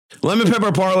Lemon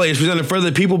Pepper Parlay is presented for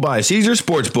the people by Caesars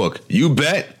Sportsbook. You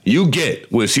bet, you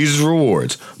get with Caesars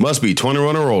Rewards. Must be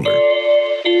 21 or older.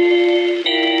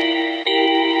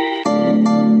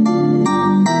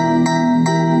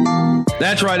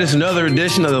 That's right. It's another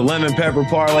edition of the Lemon Pepper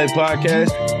Parlay podcast.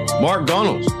 Mark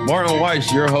Gunnels, Martin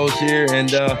Weiss, your host here.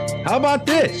 And how about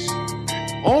this?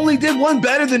 Only did one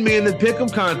better than me in the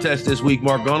Pick'em contest this week,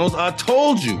 Mark Gunnels. I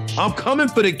told you, I'm coming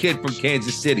for the kid from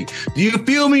Kansas City. Do you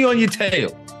feel me on your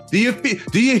tail? Do you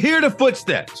hear the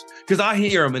footsteps? Because I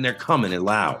hear them and they're coming and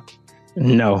loud.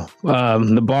 No,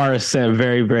 the bar is set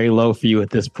very, very low for you at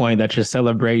this point that you're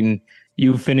celebrating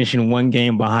you finishing one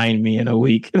game behind me in a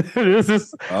week. This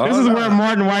is where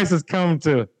Martin Weiss has come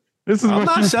to. This is no.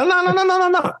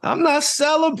 I'm not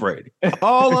celebrating.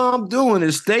 All I'm doing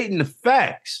is stating the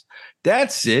facts.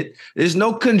 That's it. There's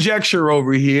no conjecture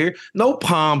over here. No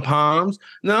pom-poms.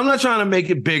 No, I'm not trying to make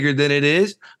it bigger than it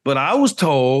is. But I was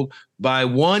told by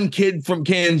one kid from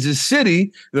Kansas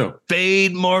City,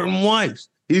 fade Martin Weiss.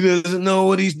 He doesn't know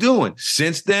what he's doing.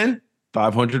 Since then,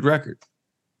 500 record.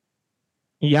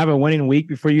 You have a winning week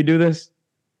before you do this?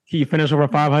 Can you finish over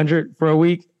 500 for a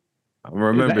week? I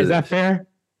remember this. Is that fair?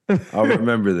 I'll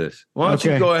remember this. Why don't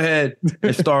you go ahead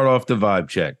and start off the vibe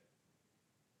check?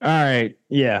 All right.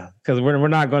 Yeah, because we're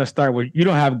not going to start with, you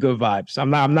don't have good vibes.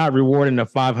 I'm not rewarding a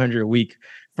 500 week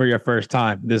for your first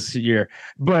time this year,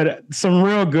 but some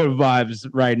real good vibes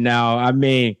right now. I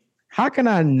mean, how can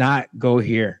I not go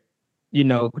here?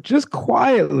 Just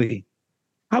quietly.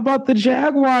 How about the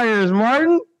Jaguars,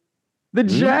 Martin? The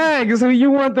Jags, who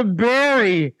you want to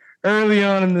bury early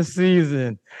on in the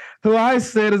season, who I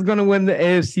said is going to win the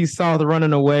AFC South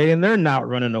running away, and they're not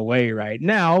running away right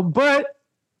now, but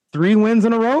 3 wins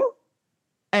in a row?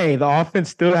 Hey, the offense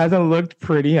still hasn't looked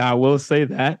pretty. I will say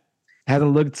that.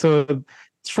 Hasn't looked to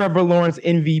Trevor Lawrence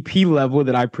MVP level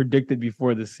that I predicted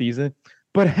before the season.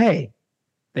 But hey,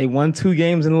 they won 2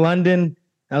 games in London.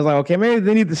 I was like, okay, maybe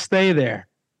they need to stay there.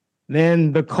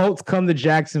 Then the Colts come to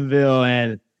Jacksonville,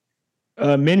 and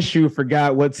Minshew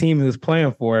forgot what team he was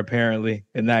playing for, apparently,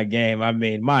 in that game. I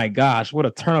mean, my gosh, what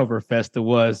a turnover fest it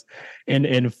was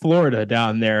in Florida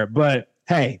down there. But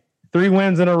hey, 3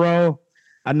 wins in a row.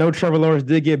 I know Trevor Lawrence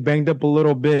did get banged up a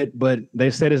little bit, but they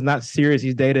said it's not serious.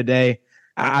 He's day-to-day.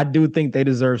 I do think they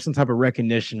deserve some type of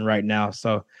recognition right now.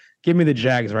 So give me the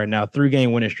Jags right now.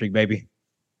 3-game winning streak, baby.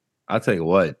 I'll tell you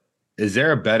what. Is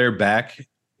there a better back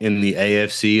in the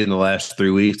AFC in the last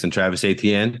 3 weeks than Travis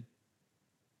Etienne?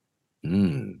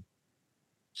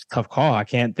 It's a tough call. I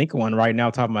can't think of one right now,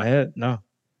 top of my head. No.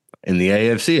 In the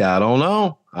AFC, I don't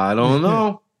know.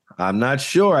 I'm not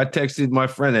sure. I texted my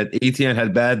friend that Etienne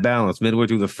had bad balance midway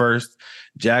through the first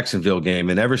Jacksonville game.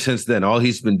 And ever since then, all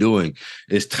he's been doing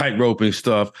is tight-roping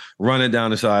stuff, running down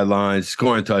the sidelines,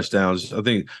 scoring touchdowns. I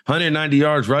think 190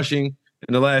 yards rushing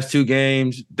in the last 2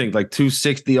 games. I think like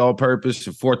 260 all-purpose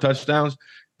and 4 touchdowns.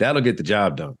 That'll get the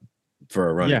job done for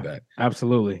a running back.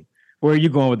 Absolutely. Where are you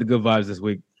going with the good vibes this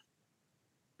week?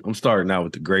 I'm starting out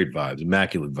with the great vibes,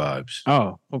 immaculate vibes.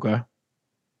 Oh, okay.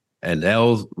 And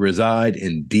they'll reside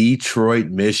in Detroit,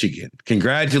 Michigan.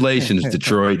 Congratulations,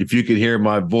 Detroit. If you could hear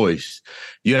my voice,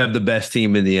 you have the best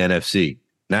team in the NFC.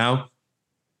 Now,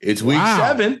 it's week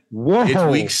 7. Whoa. It's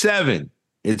week 7.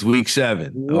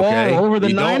 Okay. Whoa, over the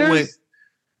Niners?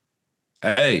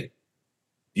 Hey,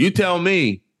 you tell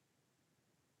me.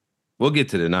 We'll get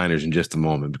to the Niners in just a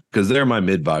moment because they're my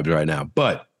mid-vibes right now.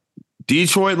 But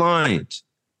Detroit Lions,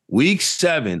 week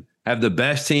 7, have the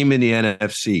best team in the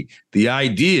NFC. The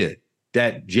idea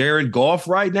that Jared Goff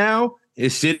right now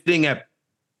is sitting at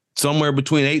somewhere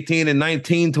between 18 and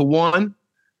 19 to 1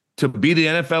 to be the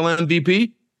NFL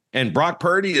MVP, and Brock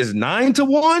Purdy is 9 to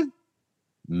 1,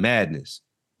 madness.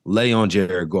 Lay on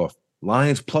Jared Goff.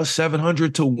 Lions plus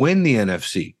 700 to win the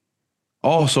NFC.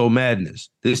 Also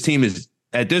madness. This team is,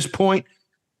 at this point,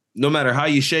 no matter how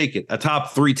you shake it, a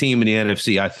top 3 team in the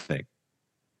NFC, I think.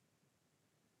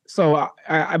 So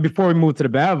before we move to the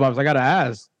bad vibes, I got to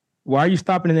ask, why are you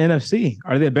stopping in the NFC?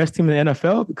 Are they the best team in the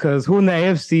NFL? Because who in the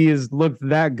AFC has looked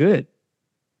that good?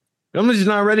 I'm just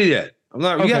not ready yet. I'm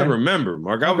not. Okay. You got to remember,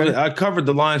 Mark. I covered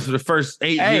the Lions for the first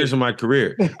 8 years of my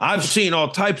career. I've seen all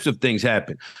types of things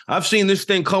happen. I've seen this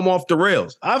thing come off the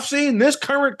rails. I've seen this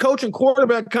current coach and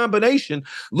quarterback combination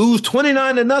lose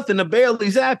 29-0 to Bailey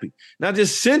Zappi. Now,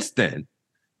 just since then,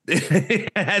 it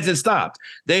hasn't stopped.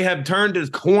 They have turned this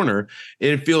corner.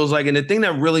 It feels like, and the thing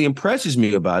that really impresses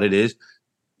me about it is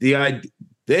they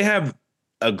have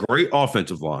a great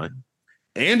offensive line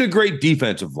and a great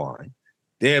defensive line.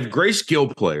 They have great skill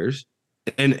players.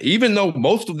 And even though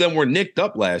most of them were nicked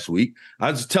up last week,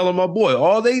 I was telling my boy,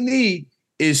 all they need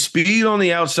is speed on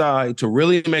the outside to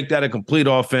really make that a complete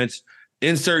offense.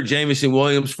 Insert Jamison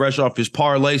Williams fresh off his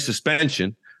parlay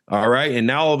suspension. All right. And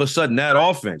now all of a sudden that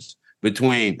offense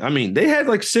they had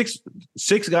like six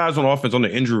guys on offense on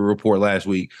the injury report last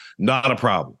week. Not a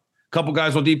problem. Couple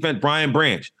guys on defense, Brian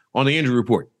Branch on the injury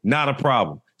report. Not a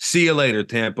problem. See you later,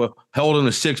 Tampa. Held on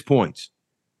to 6 points.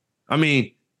 I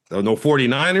mean, no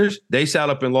 49ers. They sat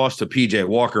up and lost to PJ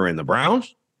Walker and the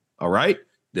Browns. All right.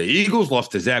 The Eagles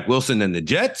lost to Zach Wilson and the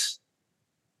Jets.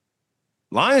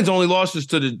 Lions only lost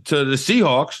to the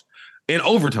Seahawks in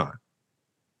overtime.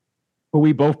 But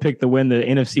we both picked to win the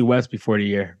NFC West before the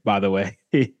year, by the way.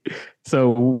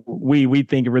 So we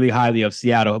think really highly of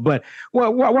Seattle. But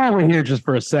while we're here just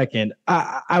for a second,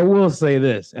 I will say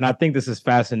this, and I think this is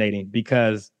fascinating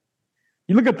because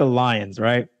you look at the Lions,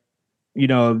 right? You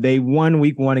know, they won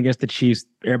week 1 against the Chiefs.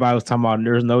 Everybody was talking about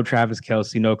there's no Travis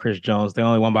Kelce, no Chris Jones. They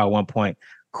only won by 1 point.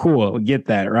 Cool, we get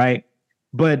that, right?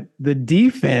 But the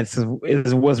defense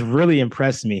was really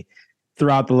impressed me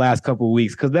throughout the last couple of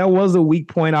weeks, because that was a weak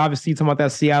point. Obviously, talking about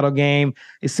that Seattle game,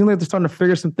 it seemed like they're starting to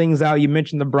figure some things out. You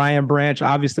mentioned the Brian Branch.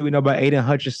 Obviously, we know about Aiden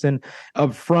Hutchinson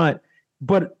up front.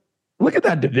 But look at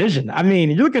that division. I mean,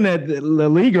 you're looking at the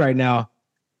league right now.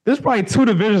 There's probably 2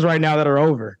 divisions right now that are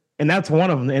over, and that's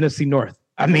one of them, the NFC North.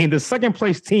 I mean, the second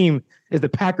place team is the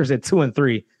Packers at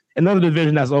 2-3. Another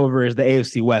division that's over is the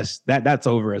AFC West. That's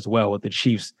over as well, with the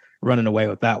Chiefs running away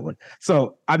with that one.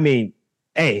 So, I mean,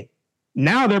 hey,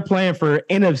 now they're playing for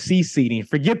NFC seeding.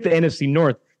 Forget the NFC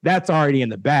North. That's already in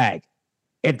the bag.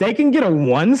 If they can get a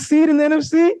 1 seed in the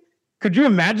NFC, could you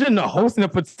imagine hosting a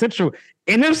potential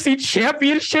NFC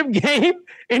championship game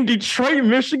in Detroit,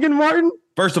 Michigan, Martin?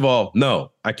 First of all,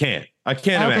 no, I can't. I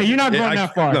can't imagine. Okay, you're not going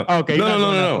that far. No. Okay,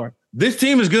 no. This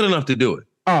team is good enough to do it.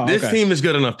 This team is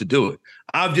good enough to do it.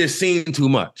 I've just seen too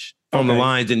much from the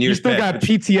Lions in years past. You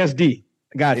still got PTSD.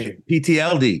 Got you.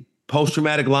 PTLD.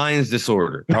 Post-traumatic Lions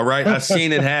disorder. All right. I've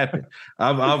seen it happen.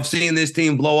 I've seen this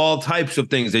team blow all types of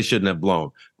things they shouldn't have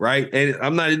blown. Right.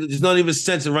 And there's not even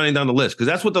sense in running down the list, because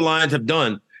that's what the Lions have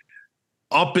done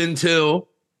up until,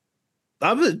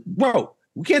 bro,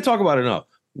 we can't talk about it enough.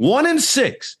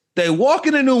 1-6. They walk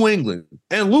into New England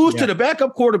and lose to the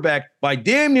backup quarterback by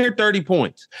damn near 30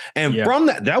 points. And from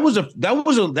that was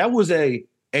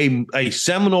a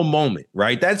seminal moment,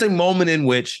 right? That's a moment in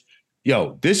which,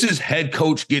 this is head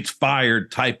coach gets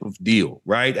fired type of deal,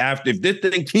 right? If this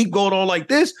thing keep going on like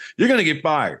this, you're going to get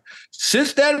fired.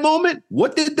 Since that moment,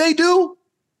 what did they do?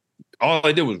 All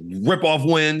they did was rip off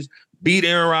wins, beat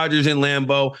Aaron Rodgers in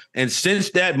Lambeau. And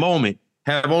since that moment,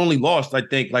 have only lost, I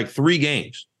think, like 3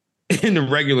 games in the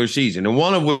regular season, and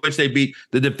one of which they beat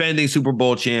the defending Super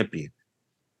Bowl champion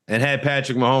and had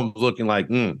Patrick Mahomes looking like,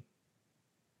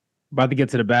 About to get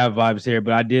to the bad vibes here,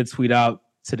 but I did tweet out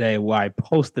today why I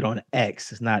posted on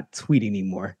X. It's not tweet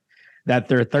anymore, that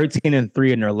they're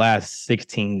 13-3 in their last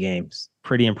 16 games.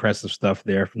 Pretty impressive stuff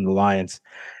there from the Lions.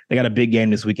 They got a big game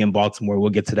this week in Baltimore.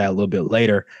 We'll get to that a little bit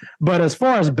later. But as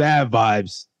far as bad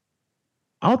vibes,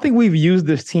 I don't think we've used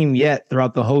this team yet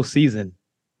throughout the whole season,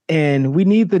 and we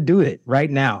need to do it right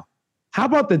now. How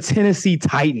about the Tennessee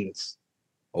Titans?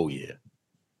 Oh, yeah.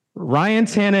 Ryan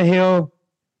Tannehill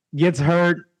gets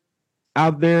hurt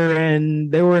out there,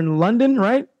 and they were in London,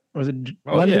 right? Was it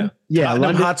London? Yeah,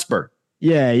 London Hotspur.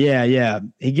 Yeah.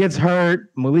 He gets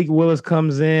hurt. Malik Willis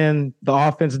comes in. The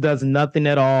offense does nothing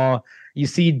at all. You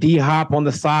see D-Hop on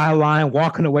the sideline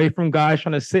walking away from guys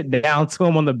trying to sit down to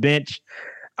him on the bench.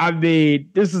 I mean,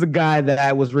 this is a guy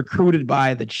that was recruited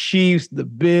by the Chiefs, the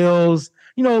Bills,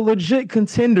 legit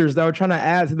contenders that were trying to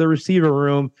add to the receiver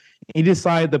room. He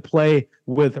decided to play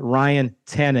with Ryan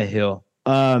Tannehill.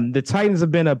 The Titans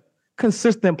have been a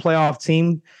consistent playoff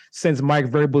team since Mike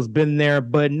Vrabel's been there,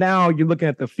 but now you're looking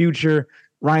at the future.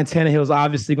 Ryan Tannehill is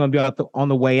obviously going to be on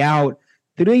the way out.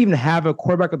 They don't even have a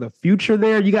quarterback of the future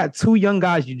there. You got 2 young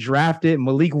guys you drafted,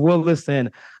 Malik Willis and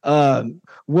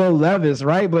Will Levis,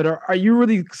 right? But are you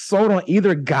really sold on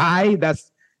either guy that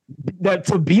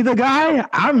to be the guy?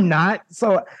 I'm not.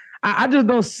 So I just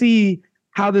don't see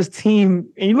how this team,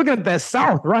 and you're looking at that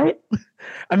South, right?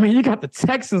 I mean, you got the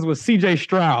Texans with CJ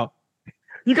Stroud.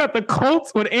 You got the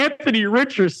Colts with Anthony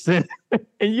Richardson,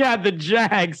 and you had the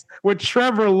Jags with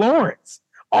Trevor Lawrence,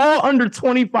 all under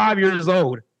 25 years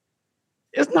old.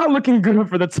 It's not looking good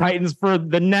for the Titans for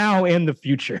the now and the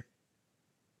future.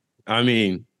 I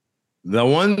mean, the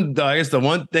one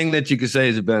thing that you could say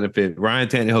is a benefit, Ryan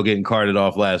Tannehill getting carted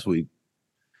off last week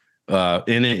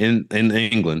in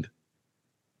England.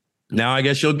 Now I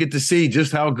guess you'll get to see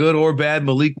just how good or bad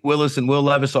Malik Willis and Will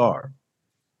Levis are.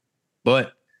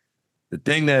 But the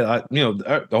thing that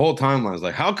the whole timeline is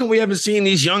like, how come we haven't seen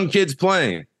these young kids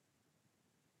playing?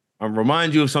 I'll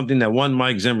remind you of something that one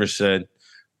Mike Zimmer said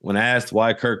when asked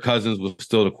why Kirk Cousins was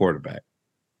still the quarterback.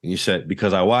 And you said,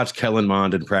 because I watch Kellen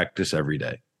Mond in practice every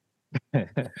day.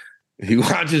 He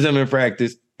watches him in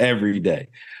practice every day.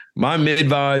 My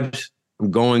mid-vibes,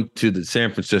 I'm going to the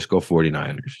San Francisco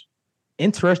 49ers.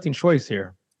 Interesting choice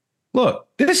here. Look,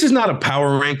 this is not a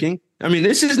power ranking. I mean,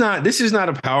 this is not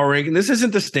a power ranking. This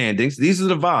isn't the standings. These are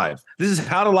the vibes. This is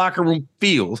how the locker room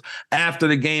feels after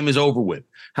the game is over with.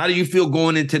 How do you feel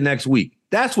going into next week?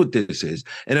 That's what this is.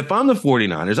 And if I'm the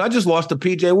 49ers, I just lost to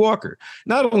PJ Walker.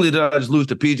 Not only did I just lose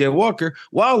to PJ Walker,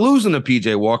 while losing to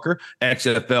PJ Walker,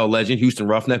 XFL legend, Houston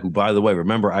Roughneck, who, by the way,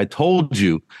 remember, I told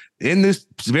you in this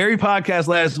very podcast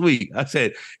last week, I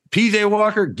said, PJ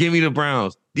Walker, give me the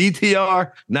Browns.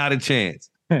 DTR, not a chance.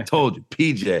 Told you,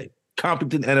 PJ,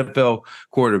 competent NFL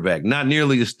quarterback, not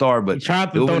nearly a star, but he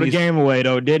tried to throw the game away,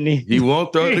 though, didn't he? He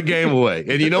won't throw the game away.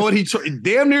 And you know what? He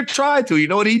damn near tried to. You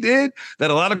know what he did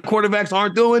that a lot of quarterbacks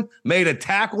aren't doing? Made a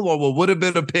tackle or what would have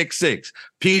been a pick six.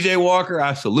 PJ Walker,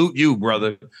 I salute you,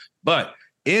 brother. But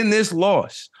in this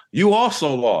loss, you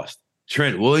also lost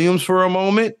Trent Williams for a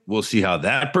moment. We'll see how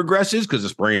that progresses because the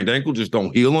sprained ankle just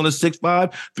don't heal on a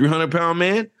 6'5", 300-pound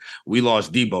man. We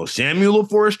lost Deebo Samuel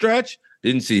for a stretch.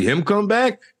 Didn't see him come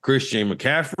back. Christian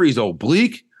McCaffrey's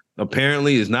oblique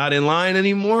apparently is not in line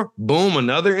anymore. Boom,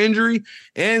 another injury.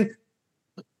 And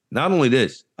not only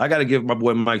this, I got to give my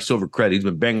boy Mike Silver credit. He's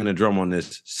been banging the drum on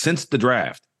this since the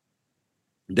draft.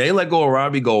 They let go of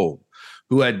Robbie Gould,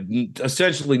 who had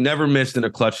essentially never missed in a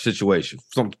clutch situation.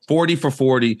 Some 40 for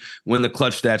 40 when the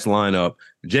clutch stats line up.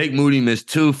 Jake Moody missed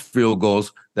 2 field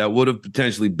goals that would have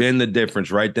potentially been the difference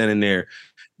right then and there.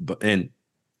 And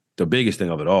the biggest thing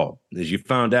of it all is you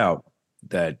found out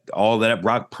that all that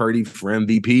Brock Purdy for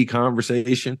MVP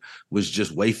conversation was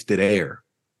just wasted air,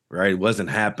 right? It wasn't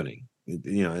happening,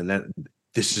 and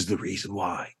this is the reason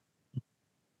why.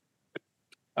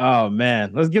 Oh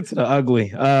man, let's get to the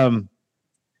ugly. I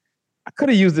could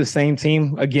have used the same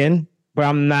team again, but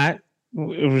I'm not.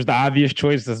 It was the obvious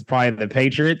choice. That's probably the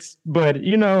Patriots, but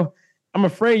I'm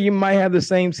afraid you might have the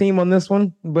same team on this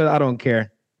one, but I don't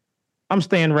care. I'm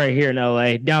staying right here in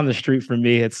LA, down the street from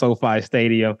me at SoFi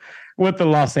Stadium with the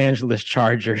Los Angeles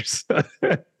Chargers.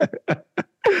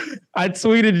 I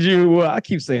tweeted you. Well, I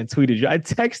keep saying tweeted you. I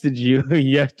texted you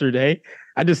yesterday.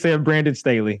 I just said Brandon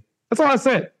Staley. That's all I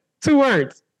said. 2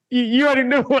 words. You already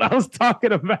knew what I was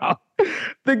talking about.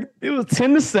 It was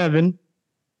 10-7.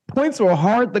 Points were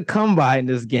hard to come by in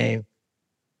this game.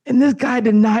 And this guy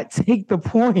did not take the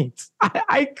points.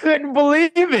 I couldn't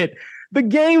believe it. The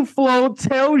game flow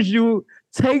tells you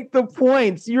take the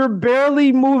points. You're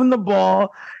barely moving the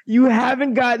ball. You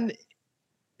haven't gotten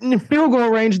in field goal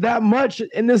range that much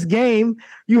in this game.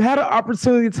 You had an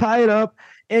opportunity to tie it up.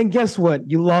 And guess what?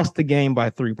 You lost the game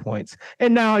by 3 points.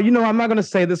 And now, I'm not going to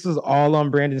say this is all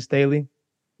on Brandon Staley.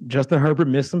 Justin Herbert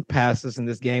missed some passes in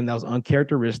this game that was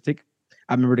uncharacteristic.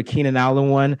 I remember the Keenan Allen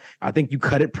one. I think you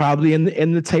cut it probably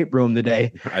in the tape room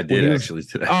today. I did actually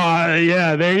today.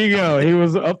 Yeah, there you go. He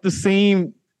was up the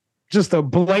seam, just a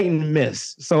blatant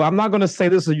miss. So I'm not going to say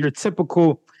this is your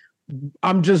typical,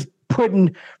 I'm just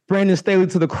putting Brandon Staley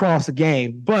to the cross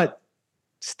game. But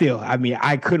still,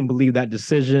 I couldn't believe that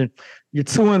decision. You're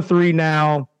 2-3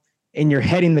 now, and you're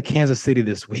heading to Kansas City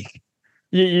this week.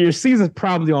 Your season's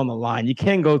probably on the line. You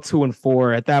can't go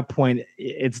 2-4. At that point,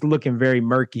 it's looking very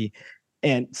murky.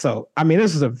 And so,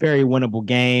 this is a very winnable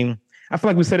game. I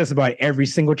feel like we say this about every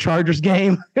single Chargers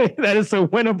game, that it's a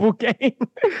winnable game.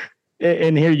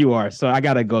 And here you are. So I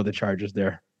got to go the Chargers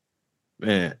there.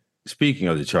 Man, speaking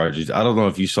of the Chargers, I don't know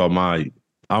if you saw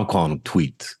I'm calling them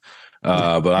tweets,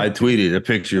 but I tweeted a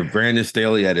picture of Brandon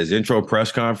Staley at his intro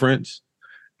press conference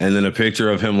and then a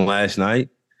picture of him last night.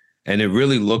 And it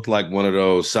really looked like one of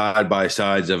those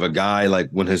side-by-sides of a guy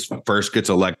like when his first gets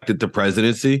elected to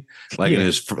presidency, like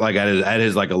at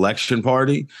his election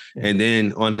party, and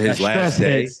then on his last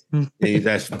day,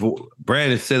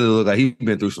 Brandon Staley looked like he's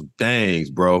been through some things,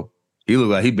 bro. He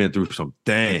looked like he's been through some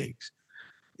things.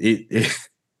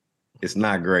 It's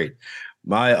not great.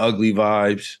 My ugly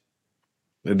vibes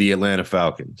are the Atlanta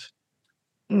Falcons.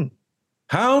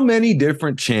 How many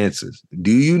different chances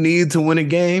do you need to win a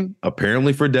game?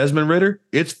 Apparently for Desmond Ridder,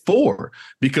 it's 4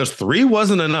 because 3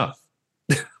 wasn't enough.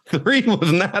 3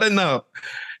 was not enough.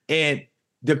 And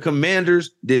the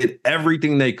Commanders did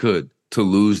everything they could to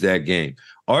lose that game.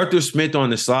 Arthur Smith on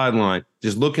the sideline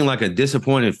just looking like a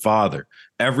disappointed father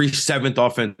every 7th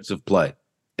offensive play.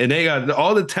 And they got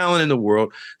all the talent in the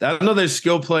world. I know their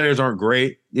skill players aren't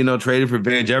great, traded for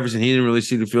Van Jefferson. He didn't really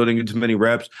see the field and get too many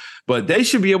reps, but they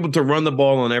should be able to run the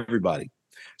ball on everybody.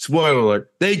 Spoiler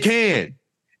alert, they can.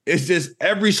 It's just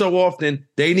every so often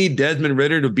they need Desmond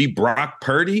Ridder to be Brock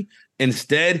Purdy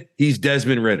Instead, he's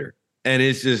Desmond Ridder. And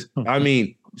it's just, I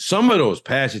mean, some of those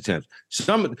pass attempts,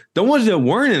 the ones that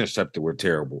weren't intercepted were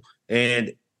terrible.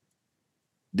 And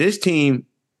this team,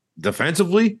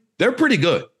 defensively, they're pretty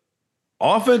good.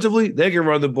 Offensively, they can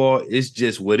run the ball. It's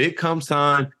just when it comes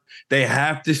time, they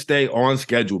have to stay on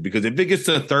schedule because if it gets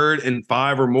to 3rd and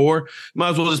 5 or more, might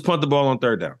as well just punt the ball on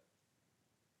 3rd down.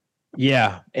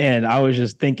 Yeah, and I was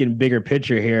just thinking bigger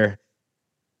picture here.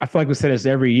 I feel like we say this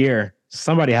every year.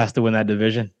 Somebody has to win that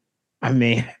division. I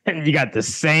mean, you got the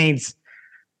Saints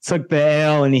took the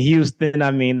L in Houston.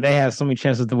 I mean, they had so many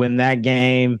chances to win that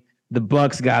game. The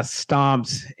Bucks got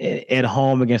stomped at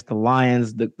home against the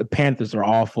Lions. The Panthers are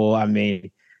awful. I mean,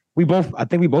 I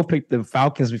think we both picked the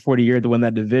Falcons before the year to win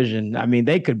that division. I mean,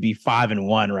 they could be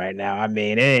 5-1 right now. I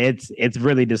mean, it's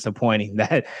really disappointing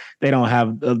that they don't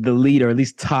have the lead or at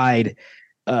least tied.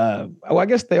 I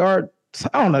guess they are.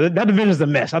 I don't know. That division's a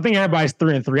mess. I think everybody's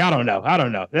 3-3. I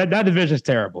don't know. That division's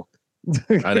terrible.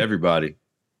 Not everybody.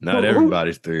 Not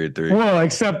everybody's 3-3. Well,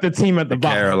 except the team at the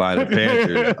bottom. Carolina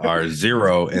Panthers are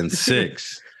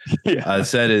 0-6. Yeah. I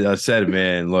said it,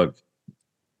 man. Look,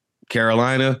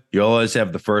 Carolina, you always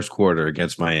have the first quarter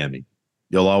against Miami.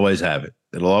 You'll always have it.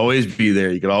 It'll always be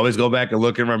there. You can always go back and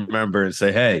look and remember and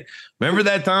say, hey, remember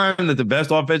that time that the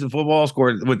best offensive football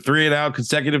scored with 3 and out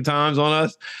consecutive times on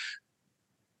us?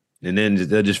 And then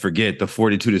they'll just forget the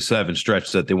 42-7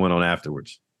 stretch that they went on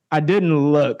afterwards. I didn't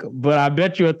look, but I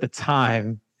bet you at the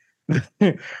time,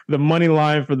 the money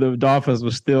line for the Dolphins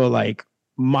was still like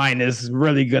minus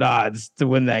really good odds to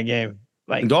win that game.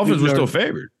 Like the Dolphins were still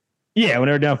favored. Yeah, when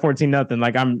they were down 14-0,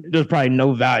 like there's probably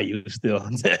no value still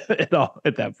at all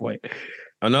at that point.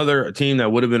 Another team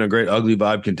that would have been a great ugly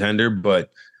vibe contender,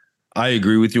 but I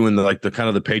agree with you in the kind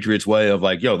of the Patriots way of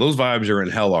like, yo, those vibes are in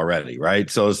hell already, right?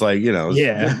 So it's like, the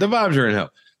vibes are in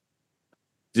hell.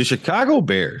 The Chicago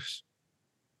Bears.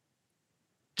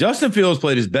 Justin Fields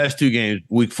played his best 2 games,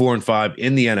 week 4 and 5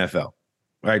 in the NFL.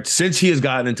 Right, since he has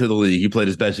gotten into the league, he played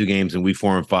his best 2 games in week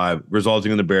 4 and 5,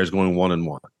 resulting in the Bears going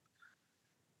 1-1.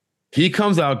 He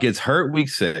comes out, gets hurt week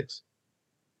 6,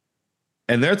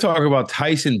 and they're talking about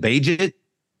Tyson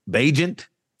Bagent.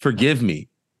 Forgive me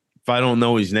if I don't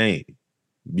know his name,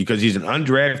 because he's an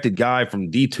undrafted guy from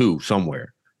D2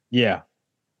 somewhere. Yeah.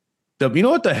 You know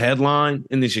what the headline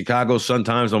in the Chicago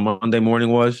Sun-Times on Monday morning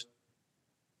was?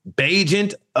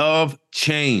 Bagent of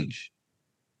change.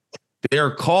 They're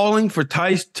calling for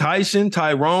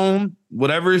Tyrone,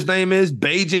 whatever his name is,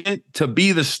 Bagent, to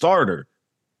be the starter.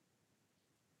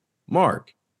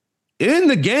 Mark, in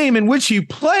the game in which he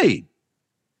played,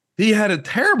 he had a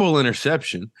terrible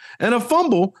interception and a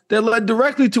fumble that led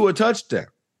directly to a touchdown.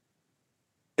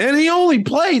 And he only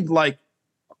played like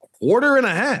a quarter and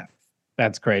a half.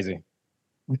 That's crazy.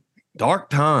 Dark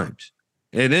times.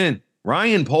 And then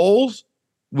Ryan Poles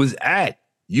was at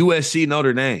USC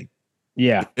Notre Dame.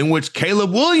 Yeah. In which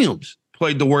Caleb Williams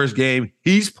played the worst game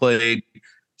he's played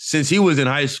since he was in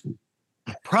high school.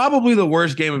 Probably the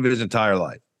worst game of his entire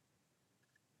life.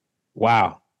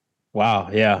 Wow.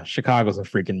 Yeah. Chicago's a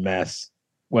freaking mess.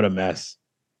 What a mess.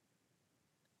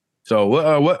 So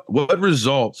what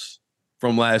results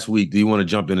from last week do you want to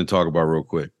jump in and talk about real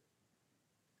quick?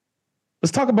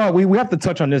 Let's talk about, we have to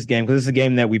touch on this game because this is a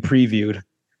game that we previewed.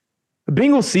 The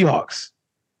Bengals Seahawks.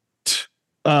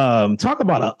 Talk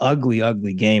about an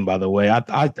ugly game, by the way.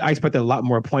 I expected a lot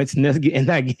more points in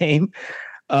that game.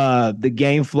 The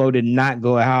game flow did not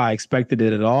go how I expected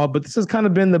it at all, but this has kind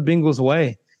of been the Bengals'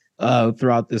 way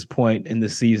throughout this point in the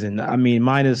season. I mean,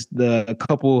 minus the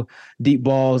couple deep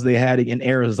balls they had in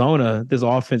Arizona, this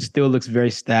offense still looks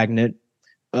very stagnant.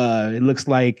 It looks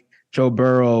like Joe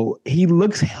Burrow, he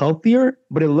looks healthier,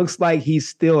 but it looks like he's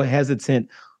still hesitant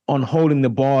on holding the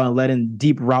ball and letting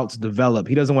deep routes develop.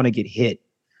 He doesn't want to get hit.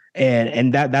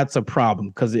 And that's a problem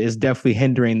because it's definitely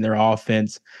hindering their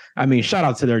offense. I mean, shout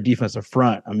out to their defensive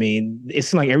front. I mean, it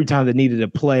seemed like every time they needed to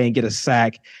play and get a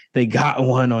sack, they got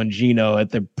one on Geno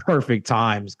at the perfect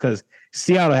times because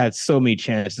Seattle had so many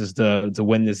chances to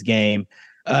win this game.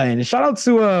 And shout out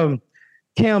to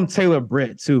Cam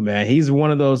Taylor-Britt too, man. He's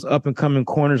one of those up-and-coming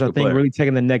corners, I think, really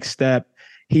taking the next step.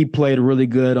 He played really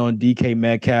good on DK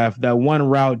Metcalf. That one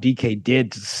route DK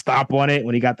did to stop on it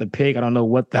when he got the pick. I don't know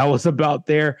what that was about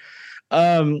there.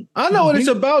 I know what it's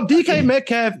about. DK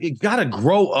Metcalf, you got to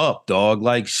grow up, dog.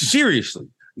 Like, seriously.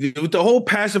 With the whole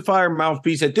pacifier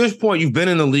mouthpiece, at this point, you've been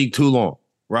in the league too long,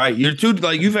 right? You've been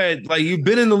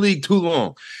in the league too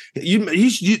long. I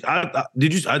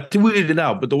tweeted it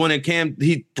out, but the one that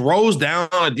he throws down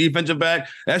on a defensive back,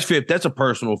 that's a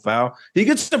personal foul. He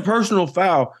gets the personal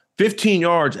foul 15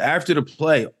 yards after the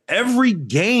play every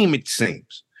game, it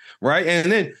seems. right?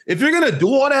 And then if you're going to do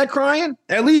all that crying,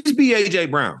 at least be A.J.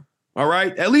 Brown, all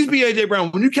right? At least be A.J.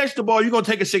 Brown. When you catch the ball, you're going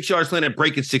to take a 6-yard slant and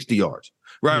break it 60 yards,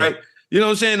 right? Yeah. You know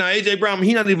what I'm saying? Now, A.J. Brown,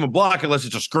 he not even block unless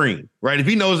it's a screen, right? If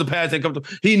he knows the pass ain't come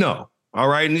to, he know. All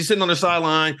right. And he's sitting on the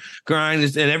sideline crying,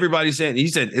 and everybody's saying, he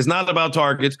said, it's not about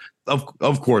targets.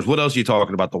 Of course. What else are you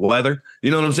talking about? The weather?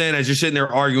 You know what I'm saying? As you're sitting there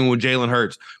arguing with Jalen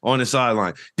Hurts on the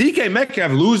sideline. DK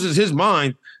Metcalf loses his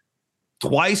mind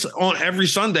twice on every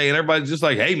Sunday, and everybody's just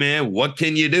like, hey, man, what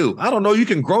can you do? I don't know. You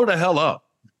can grow the hell up.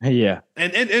 Yeah.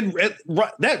 And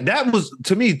that was,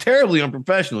 to me, terribly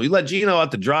unprofessional. He let Geno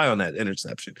out to dry on that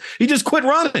interception. He just quit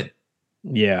running.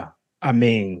 Yeah. I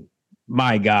mean,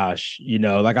 my gosh,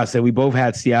 like I said, we both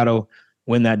had Seattle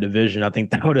win that division. I think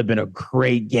that would have been a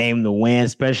great game to win,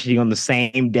 especially on the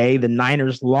same day the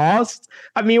Niners lost.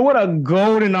 I mean, what a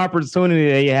golden opportunity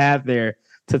they had there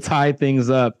to tie things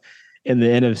up in the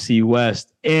NFC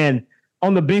West. And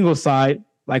on the Bengals side,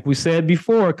 like we said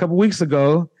before a couple weeks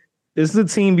ago, this is a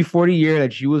team before the year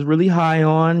that you was really high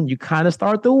on. You kind of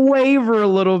start to waver a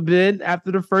little bit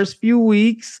after the first few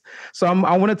weeks. So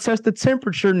I want to test the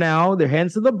temperature now. They're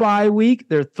heading to the bye week.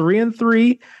 They're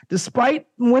 3-3, despite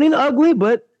winning ugly.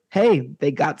 But hey,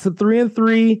 they got to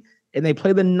 3-3, and they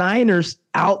play the Niners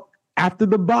out after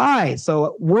the bye.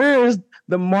 So where is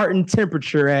the Martin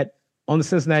temperature at on the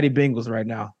Cincinnati Bengals right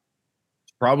now?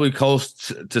 Probably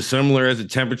close to similar as the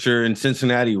temperature in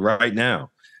Cincinnati right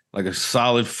now. Like a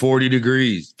solid 40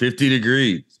 degrees, 50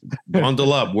 degrees.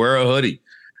 Bundle up, wear a hoodie.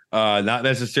 Not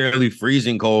necessarily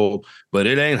freezing cold, but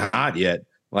it ain't hot yet.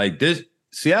 Like this,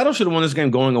 Seattle should have won this game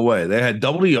going away. They had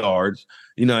double the yards.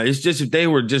 It's just if they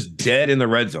were just dead in the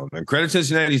red zone. And credit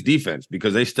Cincinnati's defense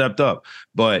because they stepped up.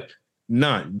 But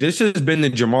this has been the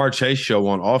Jamar Chase show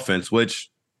on offense,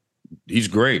 which he's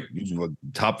great. He's a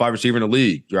top 5 receiver in the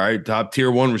league, right? Top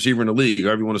tier 1 receiver in the league,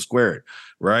 however you want to square it,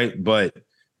 right? But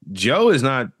Joe is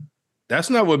not, that's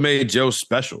not what made Joe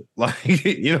special. Like,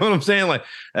 you know what I'm saying? Like,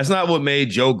 that's not what made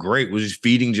Joe great, was just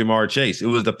feeding Jamar Chase. It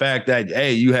was the fact that,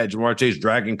 hey, you had Jamar Chase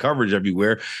dragging coverage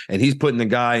everywhere, and he's putting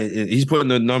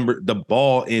the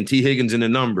ball in T. Higgins in the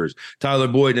numbers, Tyler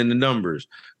Boyd in the numbers.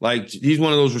 Like, he's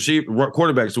one of those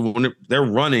quarterbacks who, when they're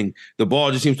running, the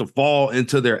ball just seems to fall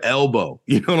into their elbow.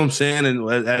 You know what I'm saying? And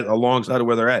alongside of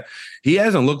where they're at. He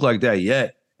hasn't looked like that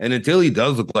yet. And until he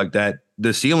does look like that,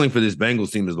 the ceiling for this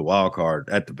Bengals team is the wild card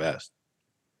at the best.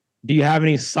 Do you have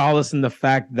any solace in the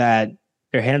fact that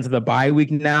they're heading to the bye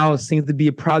week now? It seems to be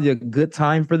probably a good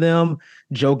time for them.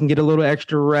 Joe can get a little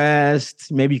extra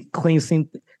rest, maybe clean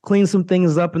some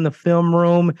things up in the film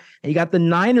room. And you got the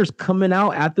Niners coming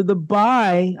out after the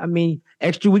bye. I mean,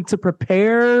 extra week to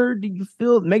prepare.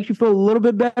 Makes you feel a little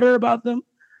bit better about them?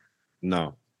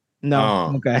 No.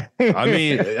 Okay. I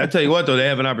mean, I tell you what, though, they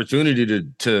have an opportunity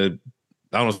to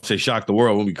I don't want to say shock the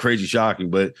world. It won't be crazy shocking,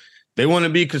 but they want to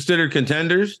be considered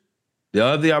contenders.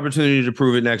 They'll have the opportunity to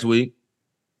prove it next week.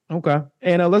 Okay.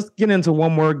 And let's get into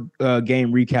one more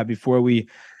game recap before we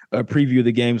preview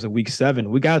the games of week 7.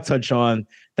 We got to touch on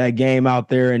that game out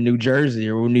there in New Jersey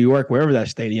or New York, wherever that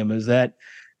stadium is at.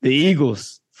 The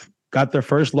Eagles got their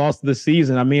first loss of the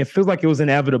season. I mean, it feels like it was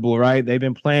inevitable, right? They've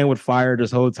been playing with fire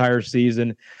this whole entire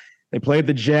season. They played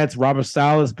the Jets. Robert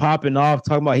Saleh popping off,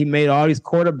 talking about he made all these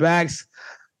quarterbacks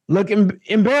look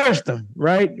embarrassed them,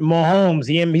 right? Mahomes,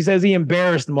 he says he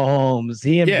embarrassed Mahomes.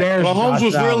 Mahomes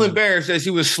was real embarrassed as he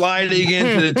was sliding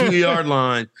into the 2-yard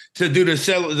line to do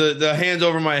the hands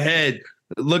over my head.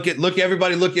 Look,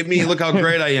 everybody, look at me. Look how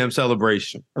great I am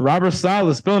celebration. Robert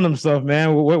Saleh spilling himself,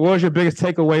 man. What was your biggest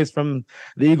takeaways from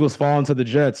the Eagles falling to the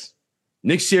Jets?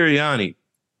 Nick Sirianni,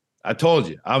 I told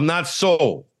you, I'm not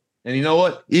sold. And you know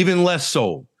what? Even less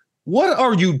sold. What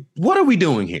are we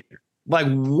doing here? Like,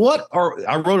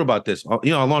 I wrote about this. I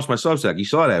launched my Substack. You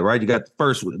saw that, right? You got the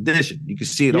first edition. You can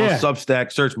see it on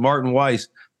Substack. Search Martin Weiss,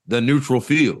 The Neutral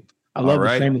Field. I love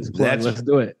the shameless plug. Let's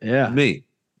do it. Yeah. Me.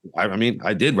 I mean,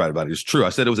 I did write about it. It's true. I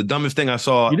said it was the dumbest thing I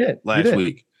saw last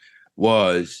week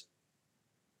was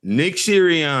Nick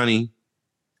Sirianni,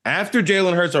 after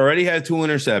Jalen Hurts already had 2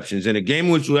 interceptions in a game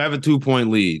in which you have a 2-point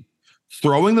lead,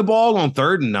 throwing the ball on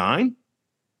 3rd and 9.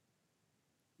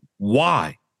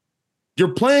 Why?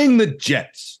 You're playing the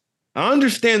Jets. I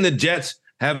understand the Jets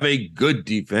have a good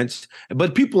defense,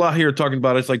 but people out here are talking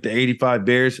about it's like the 85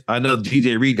 Bears. I know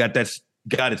DJ Reed got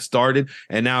it started,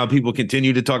 and now people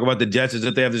continue to talk about the Jets as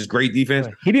if they have this great defense.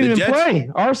 He didn't even play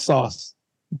our sauce.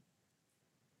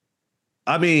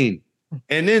 I mean,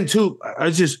 and then too,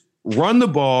 I just run the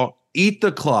ball, eat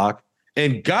the clock,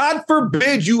 and God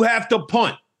forbid you have to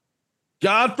punt.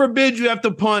 God forbid you have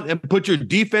to punt and put your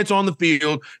defense on the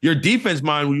field. Your defense,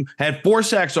 mind you, had 4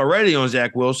 sacks already on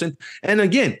Zach Wilson. And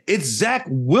again, it's Zach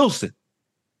Wilson.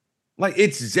 Like,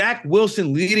 it's Zach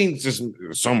Wilson leading just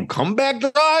some comeback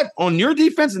drive on your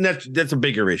defense, and that's a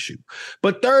bigger issue.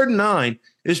 But 3rd and 9,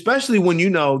 especially when you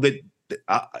know that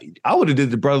I would have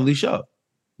did the brotherly shove.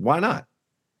 Why not?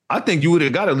 I think you would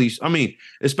have got at least, I mean,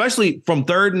 especially from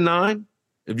 3rd and 9,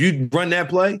 if you run that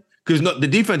play, because the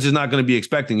defense is not going to be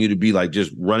expecting you to be like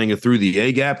just running it through the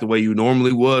A gap the way you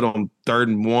normally would on 3rd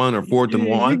and 1 or 4th and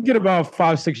 1. You can get about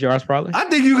 5-6 yards probably. I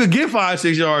think you could get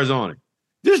 5-6 yards on it.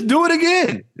 Just do it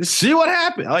again. Just see what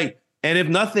happens. Like, and if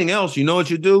nothing else, you know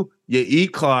what you do? You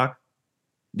eat clock.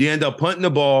 You end up punting the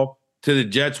ball to the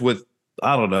Jets with,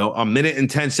 I don't know, 1 minute and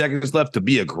 10 seconds left to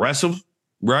be aggressive,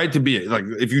 right? To be like,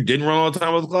 if you didn't run all the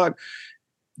time with the clock,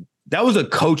 that was a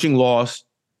coaching loss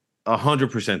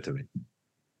 100% to me.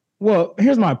 Well,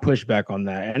 here's my pushback on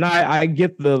that. And I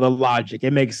get the logic.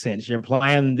 It makes sense. You're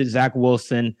playing the Zach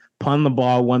Wilson, punt the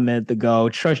ball 1 minute to go,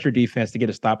 trust your defense to get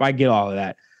a stop. I get all of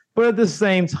that. But at the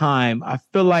same time, I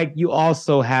feel like you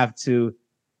also have to,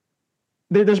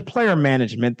 there's player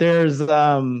management. There's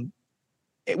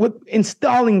with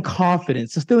instilling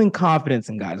confidence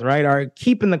in guys, right? Or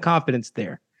keeping the confidence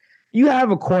there. You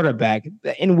have a quarterback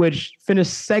in which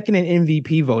finished 2nd in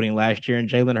MVP voting last year in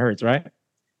Jalen Hurts, right?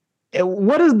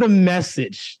 What is the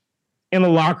message in the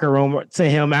locker room to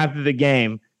him after the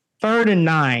game? 3rd and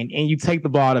 9, and you take the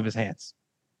ball out of his hands.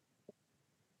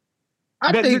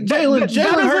 I think Jalen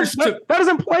Hurts. That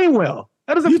doesn't play well.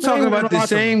 That doesn't. You're talking about the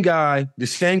same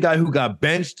guy who got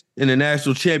benched in the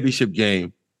national championship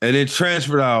game and then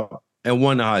transferred out and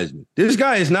won the Heisman. This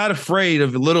guy is not afraid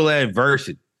of a little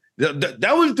adversity.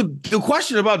 That was the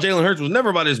question about Jalen Hurts was never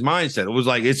about his mindset. It was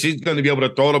like, is he going to be able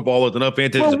to throw the ball with enough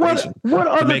anticipation? What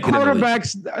other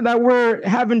quarterbacks that we're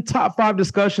having top 5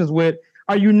 discussions with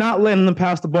are you not letting them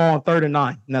pass the ball on 3rd and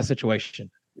 9 in that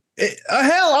situation?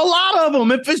 Hell, a lot of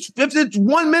them. If it's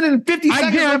 1 minute and 50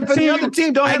 seconds for the other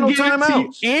team, don't have no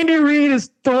timeouts. Andy Reid is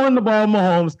throwing the ball,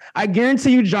 Mahomes. I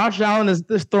guarantee you, Josh Allen is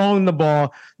throwing the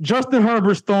ball. Justin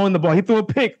Herbert's throwing the ball. He threw a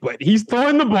pick, but he's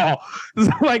throwing the ball. So,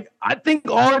 like, I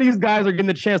think all of these guys are getting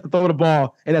the chance to throw the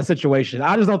ball in that situation.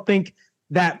 I just don't think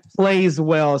that plays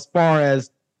well as far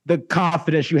as the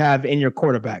confidence you have in your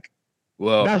quarterback.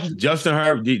 Well, Justin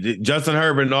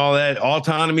Herbert and all that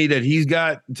autonomy that he's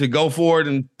got to go forward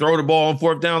and throw the ball on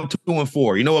 4th down, 2 and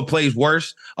 4. You know what plays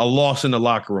worse? A loss in the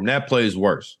locker room. That plays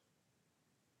worse.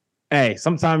 Hey,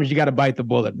 sometimes you got to bite the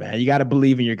bullet, man. You got to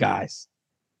believe in your guys.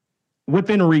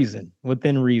 Within reason.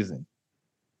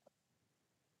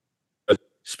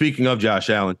 Speaking of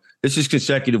Josh Allen, this is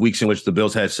consecutive weeks in which the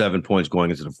Bills had 7 points going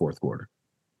into the 4th quarter.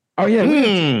 Oh, yeah.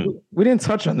 We didn't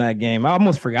touch on that game. I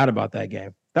almost forgot about that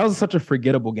game. That was such a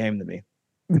forgettable game to me.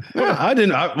 I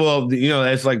didn't.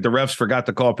 It's like the refs forgot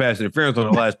to call pass interference on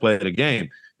the last play of the game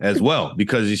as well,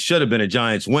 because it should have been a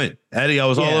Giants win. Eddie, I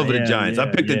was all over the Giants.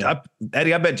 I picked it.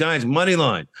 Eddie, I bet Giants money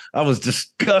line. I was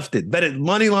disgusted. Bet it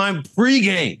money line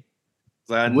pregame.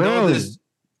 So I know this.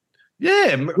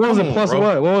 Yeah. What was it? Plus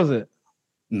what? What was it?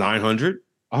 900.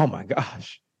 Oh my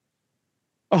gosh.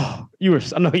 Oh,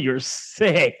 I know you were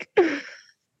sick.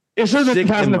 It should have been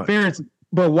pass interference.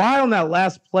 But why on that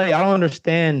last play? I don't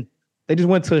understand. They just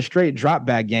went to a straight drop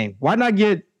back game. Why not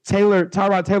get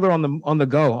Tyrod Taylor on the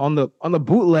go, on the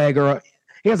bootleg, or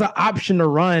he has an option to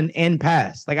run and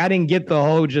pass? Like, I didn't get the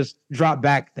whole just drop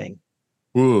back thing.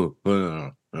 Ooh,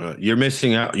 you're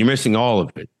missing out. You're missing all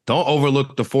of it. Don't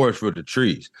overlook the forest for the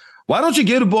trees. Why don't you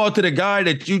give the ball to the guy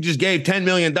that you just gave $10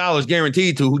 million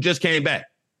guaranteed to, who just came back?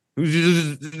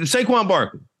 Saquon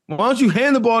Barkley. Why don't you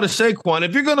hand the ball to Saquon?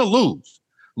 If you're going to lose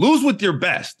with your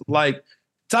best. Like,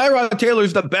 Tyrod Taylor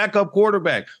is the backup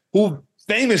quarterback who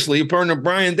famously, according to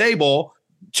Brian Daboll,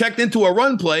 checked into a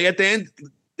run play at the end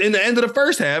of the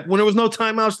first half when there was no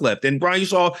timeouts left. And Brian, you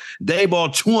saw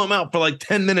Daboll chew him out for like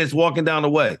 10 minutes walking down the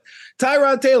way.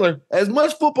 Tyrod Taylor, as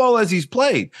much football as he's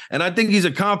played, and I think he's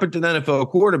a competent NFL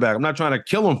quarterback. I'm not trying to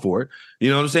kill him for it. You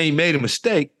know what I'm saying? He made a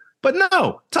mistake. But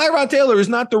no, Tyrod Taylor is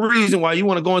not the reason why you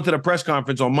want to go into the press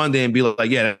conference on Monday and be like,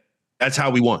 yeah, that's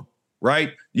how we won.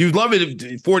 Right? You'd love it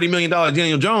if $40 million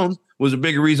Daniel Jones was a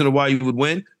bigger reason of why you would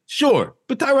win. Sure.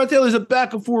 But Tyrod Taylor's a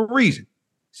backup for a reason.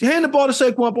 So hand the ball to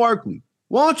Saquon Barkley.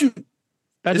 Why don't you?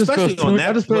 That just feels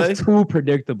too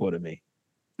predictable to me.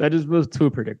 That just feels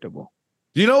too predictable.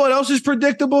 You know what else is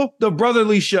predictable? The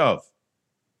brotherly shove.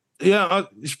 Yeah,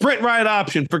 sprint ride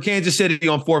option for Kansas City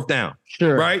on 4th down.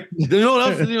 Sure. Right? You know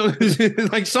what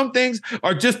else? Like, some things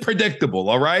are just predictable,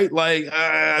 all right? Like,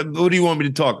 what do you want me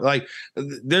to talk? Like,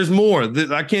 there's more.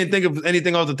 I can't think of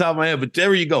anything off the top of my head, but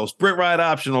there you go. Sprint ride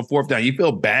option on 4th down. You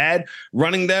feel bad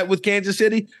running that with Kansas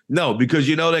City? No, because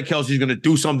you know that Kelsey's going to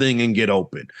do something and get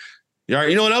open. All right,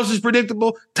 you know what else is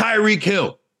predictable? Tyreek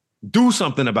Hill. Do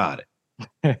something about it.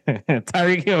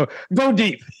 Tyreek Hill, go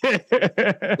deep.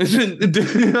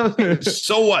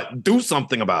 So what? Do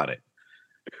something about it.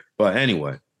 But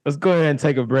anyway. Let's go ahead and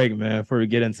take a break, man, before we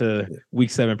get into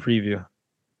week 7 preview.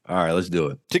 All right, let's do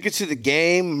it. Tickets to the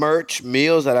game, merch,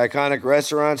 meals at iconic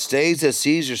restaurants, stays at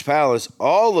Caesar's Palace.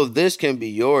 All of this can be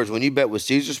yours when you bet with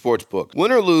Caesar Sportsbook.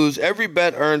 Win or lose, every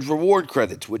bet earns reward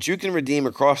credits, which you can redeem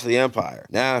across the empire.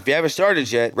 Now, if you haven't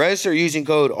started yet, register using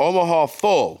code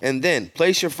OMAHAFULL and then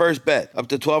place your first bet up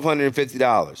to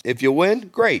 $1,250. If you win,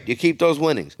 great, you keep those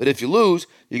winnings. But if you lose,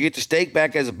 you get to stake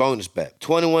back as a bonus bet.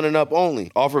 21 and up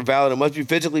only. Offer valid and must be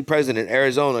physically present in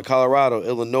Arizona, Colorado,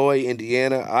 Illinois,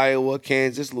 Indiana, Iowa,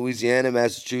 Kansas, Louisiana,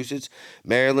 Massachusetts,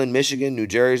 Maryland, Michigan, New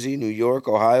Jersey, New York,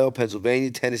 Ohio,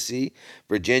 Pennsylvania, Tennessee,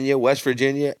 Virginia, West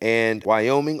Virginia, and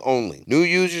Wyoming only. New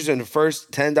users and the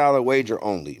first $10 wager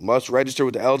only. Must register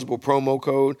with the eligible promo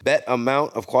code. Bet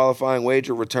amount of qualifying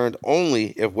wager returned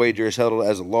only if wager is held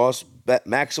as a loss. Bet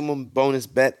maximum bonus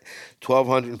bet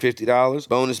 $1,250.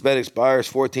 Bonus bet expires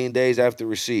 14 days after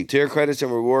receipt. Tier credits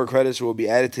and reward credits will be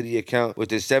added to the account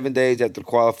within 7 days after the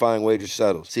qualifying wager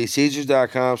settles. See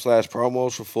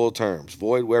Caesars.com/promos for full terms.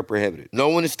 Void where prohibited. No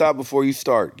one is stopped before you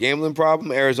start. Gambling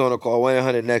problem? Arizona, call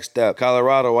 1-800-NEXT-STEP.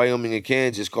 Colorado, Wyoming, and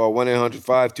Kansas, call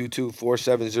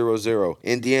 1-800-522-4700.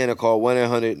 Indiana, call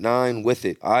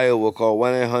 1-800-9-WITH-IT. Iowa, call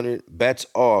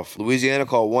 1-800-BETS-OFF. Louisiana,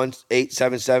 call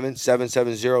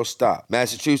 1-877-770-STOP.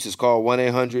 Massachusetts, call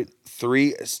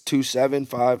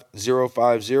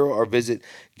 1-800-327-5050 or visit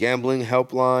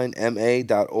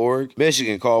gamblinghelplinema.org.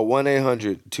 Michigan, call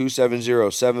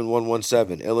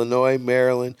 1-800-270-7117. Illinois,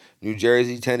 Maryland, New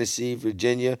Jersey, Tennessee,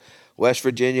 Virginia, West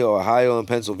Virginia, Ohio, and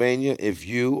Pennsylvania. If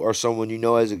you or someone you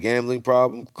know has a gambling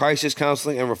problem, crisis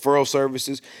counseling and referral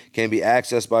services can be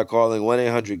accessed by calling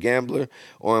 1-800-GAMBLER,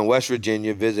 or in West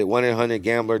Virginia, visit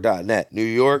 1-800-GAMBLER.net. New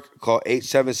York, call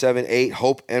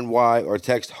 877-8-HOPE-NY or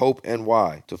text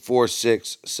HOPE-NY to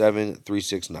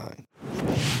 467-369.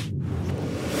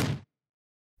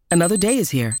 Another day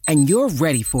is here, and you're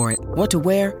ready for it. What to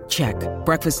wear? Check.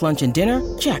 Breakfast, lunch, and dinner?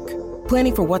 Check.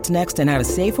 Planning for what's next and how to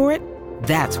save for it?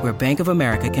 That's where Bank of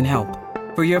America can help.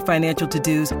 For your financial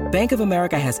to-dos, Bank of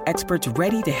America has experts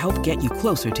ready to help get you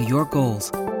closer to your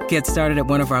goals. Get started at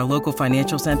one of our local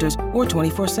financial centers or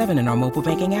 24/7 in our mobile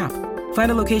banking app.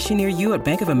 Find a location near you at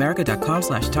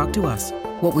bankofamerica.com/talktous.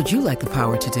 What would you like the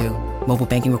power to do? Mobile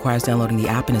banking requires downloading the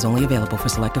app and is only available for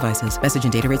select devices. Message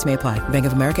and data rates may apply. Bank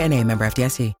of America N.A., member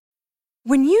FDIC.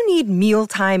 When you need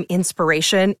mealtime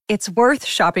inspiration, it's worth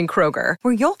shopping Kroger,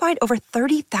 where you'll find over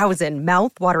 30,000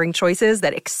 mouth-watering choices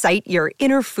that excite your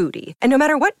inner foodie. And no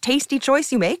matter what tasty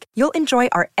choice you make, you'll enjoy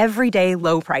our everyday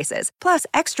low prices, plus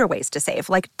extra ways to save,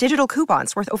 like digital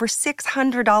coupons worth over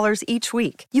 $600 each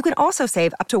week. You can also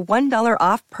save up to $1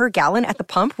 off per gallon at the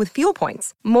pump with fuel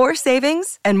points. More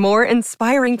savings and more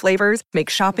inspiring flavors make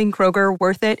shopping Kroger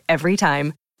worth it every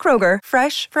time. Kroger,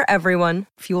 fresh for everyone.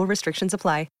 Fuel restrictions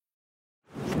apply.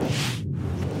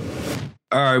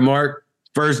 All right, Mark.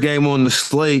 First game on the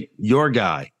slate, your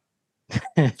guy,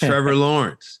 Trevor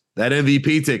Lawrence. That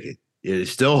MVP ticket. You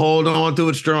still holding on to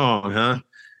it strong, huh?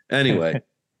 Anyway,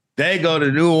 they go to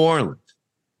New Orleans.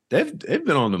 They've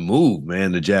been on the move,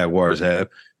 man, the Jaguars have.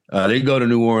 They go to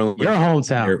New Orleans. Your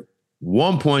hometown. They're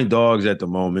 1-point dogs at the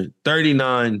moment.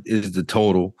 39 is the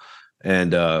total.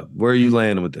 And where are you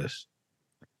landing with this?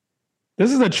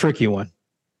 This is a tricky one.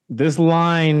 This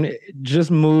line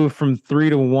just moved from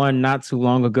 3-1 not too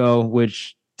long ago,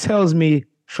 which tells me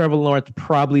Trevor Lawrence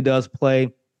probably does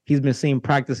play. He's been seen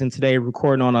practicing today,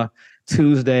 recording on a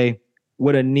Tuesday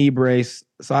with a knee brace.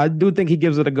 So I do think he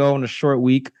gives it a go in a short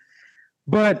week.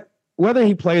 But whether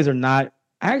he plays or not,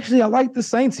 actually, I like the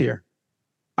Saints here.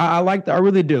 I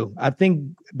really do. I think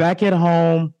back at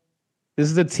home,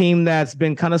 this is a team that's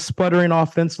been kind of sputtering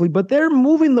offensively, but they're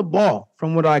moving the ball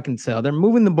from what I can tell. They're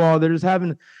moving the ball. They're just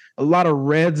having a lot of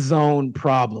red zone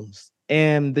problems.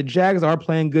 And the Jags are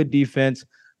playing good defense,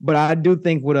 but I do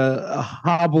think with a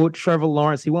hobbled Trevor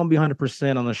Lawrence, he won't be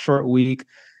 100% on a short week.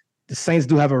 The Saints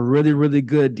do have a really, really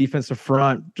good defensive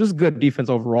front, just good defense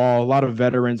overall, a lot of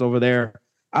veterans over there.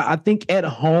 I think at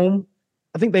home,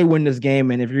 I think they win this game.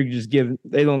 And if you just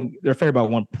they're favored by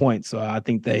 1 point. So I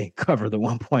think they cover the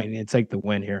 1 point and take the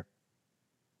win here.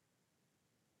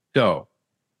 So,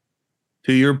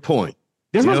 to your point,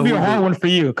 this must be a hard one for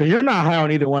you because you're not high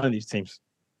on either one of these teams.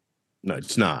 No,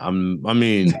 it's not.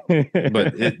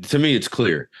 But to me, it's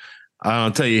clear.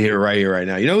 I'll tell you right here, right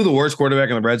now. You know who the worst quarterback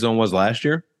in the red zone was last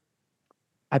year?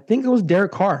 I think it was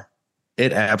Derek Carr.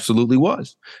 It absolutely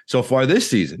was. So far this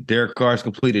season, Derek Carr's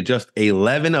completed just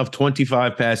 11 of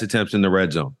 25 pass attempts in the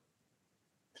red zone.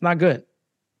 It's not good.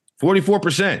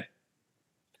 44%.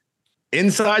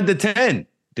 Inside the 10,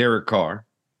 Derek Carr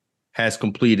has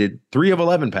completed 3 of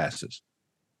 11 passes.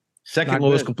 Second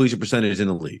lowest completion percentage in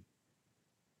the league.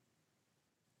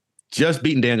 Just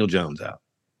beating Daniel Jones out.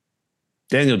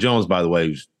 Daniel Jones, by the way,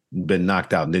 who's been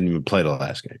knocked out and didn't even play the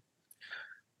last game.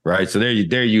 Right? So there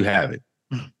you have it.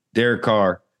 Derek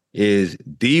Carr is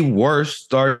the worst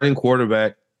starting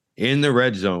quarterback in the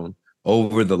red zone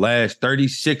over the last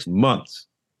 36 months.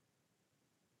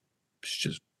 It's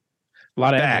just a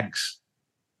lot of facts.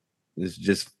 It's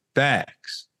just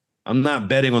facts. I'm not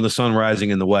betting on the sun rising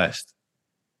in the West.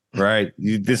 Right?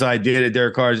 This idea that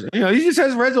Derek Carr is, he just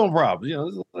has red zone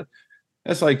problems.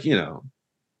 That's like,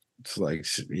 it's like,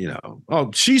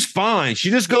 oh, she's fine. She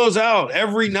just goes out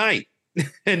every night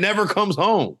and never comes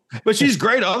home. But she's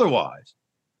great otherwise.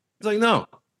 It's like, no,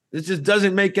 it just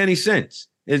doesn't make any sense.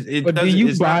 But do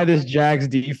you buy this Jags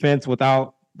defense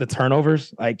without the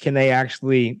turnovers? Like, can they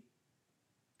actually?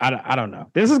 I don't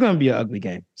know. This is going to be an ugly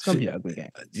game. It's going to be an ugly game.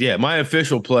 Yeah, my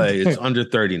official play is under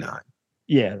 39.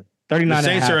 Yeah, 39. The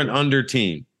Saints are an under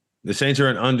team. The Saints are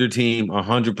an under team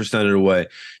 100% of the way.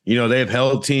 They've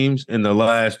held teams in the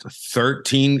last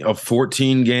 13 of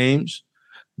 14 games.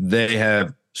 They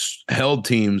have held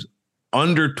teams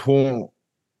under 20.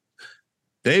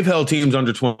 They've held teams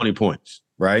under 20 points,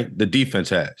 right? The defense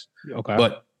has. Okay.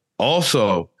 But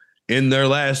also in their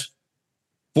last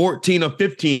 14 of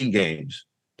 15 games,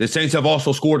 the Saints have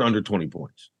also scored under 20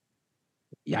 points.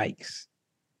 Yikes.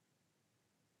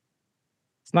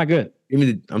 It's not good.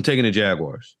 I'm taking the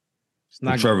Jaguars. It's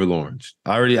not Trevor Lawrence.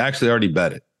 I already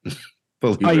bet it.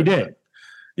 Oh, you did?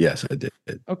 Yes, I did.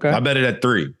 Okay. I bet it at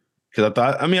 3 because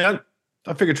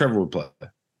I figured Trevor would play.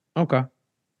 Okay.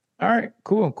 All right.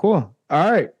 Cool. All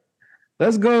right.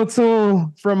 Let's go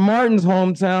from Martin's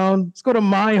hometown. Let's go to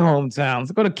my hometown.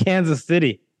 Let's go to Kansas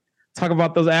City. Talk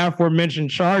about those aforementioned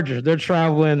Chargers. They're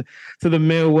traveling to the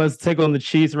Midwest to take on the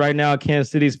Chiefs right now. Kansas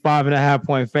City's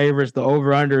 5.5-point favorites. The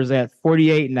over-under is at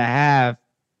 48.5.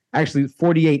 Actually,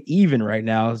 48 even right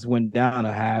now. It's went down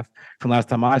a half from last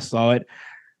time I saw it.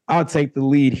 I'll take the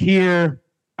lead here.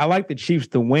 I like the Chiefs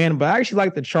to win, but I actually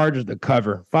like the Chargers to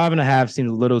cover. 5.5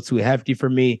 seems a little too hefty for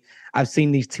me. I've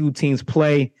seen these two teams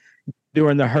play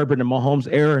during the Herbert and Mahomes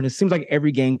era, and it seems like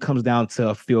every game comes down to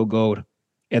a field goal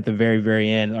at the very, very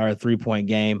end or a 3-point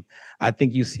game. I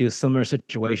think you see a similar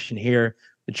situation here.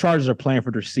 The Chargers are playing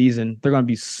for their season. They're going to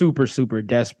be super, super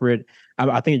desperate.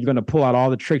 I think you're going to pull out all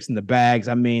the tricks in the bags.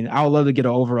 I mean, I would love to get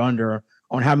an over-under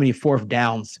on how many fourth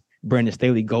downs Brandon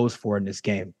Staley goes for in this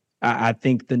game. I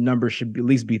think the number should at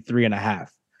least be 3.5.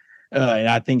 And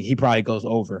I think he probably goes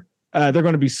over. They're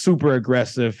going to be super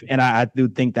aggressive, and I do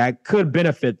think that could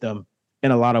benefit them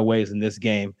in a lot of ways in this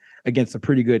game against a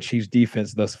pretty good Chiefs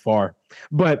defense thus far.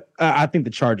 But I think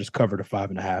the Chargers cover to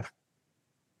 5.5.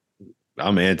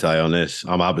 I'm anti on this.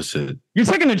 I'm opposite. You're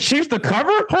taking the Chiefs to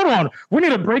cover? Hold on. We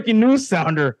need a breaking news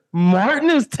sounder. Martin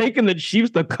is taking the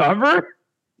Chiefs to cover?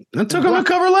 I took them to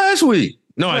cover last week.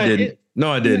 No, I didn't.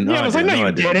 No, I didn't. No, I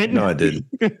didn't. No, I didn't.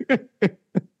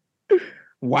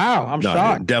 Wow, I'm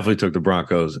shocked. I definitely took the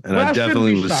Broncos, and I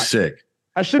definitely was sick.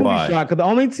 I shouldn't be shocked because the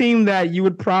only team that you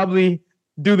would probably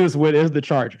do this with is the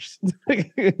Chargers.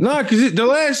 No, because the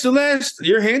last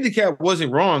your handicap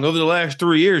wasn't wrong. Over the last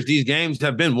 3 years, these games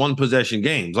have been one possession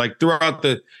games. Like throughout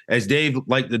the Dave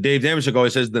Dameshek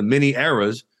always says, the many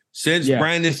eras since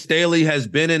Brandon Staley has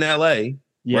been in LA.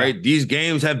 Right, these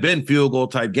games have been field goal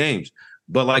type games.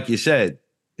 But like you said,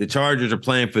 the Chargers are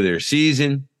playing for their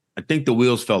season. I think the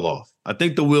wheels fell off.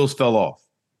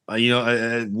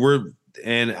 We're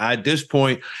at this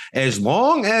point, as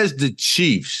long as the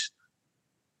Chiefs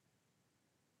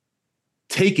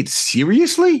take it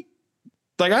seriously,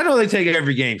 like I know they take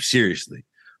every game seriously,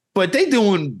 but they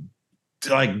doing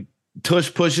like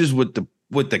tush pushes with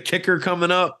the kicker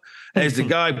coming up as the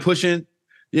guy pushing.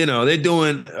 They're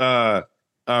doing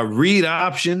read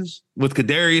options with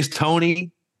Kadarius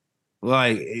Toney,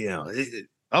 wide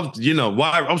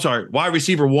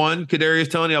receiver 1, Kadarius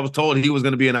Toney. I was told he was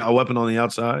going to be a weapon on the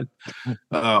outside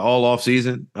all off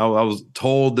season. I was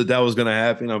told that was going to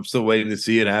happen. I'm still waiting to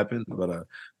see it happen, but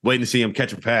waiting to see him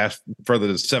catch a pass further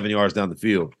than 7 yards down the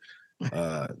field.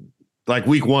 Like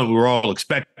week 1, we were all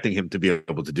expecting him to be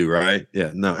able to do, right?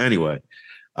 Yeah. No. Anyway,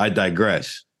 I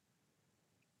digress.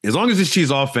 As long as this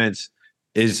Chiefs offense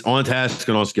is on task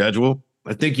and on schedule,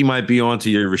 I think you might be onto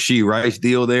your Rashee Rice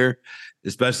deal there,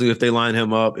 especially if they line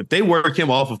him up. If they work him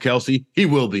off of Kelsey, he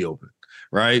will be open,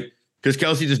 right? Because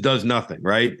Kelsey just does nothing,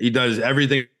 right? He does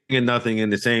everything and nothing in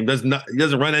the same. He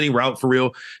doesn't run any route for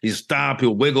real. He'll stop,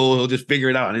 he'll wiggle, he'll just figure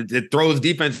it out. And it throws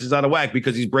defenses out of whack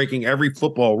because he's breaking every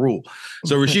football rule.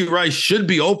 So Rashee Rice should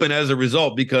be open as a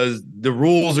result because the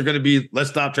rules are going to be, let's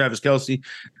stop Travis Kelce.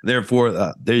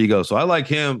 Therefore, there you go. So I like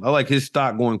him. I like his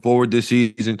stock going forward this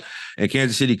season. And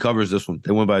Kansas City covers this one.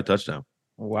 They win by a touchdown.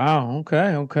 Wow.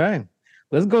 Okay.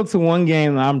 Let's go to one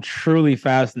game that I'm truly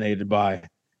fascinated by.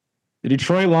 The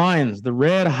Detroit Lions, the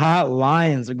red hot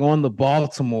Lions are going to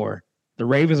Baltimore. The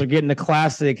Ravens are getting the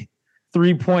classic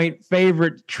 3-point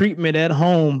favorite treatment at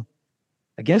home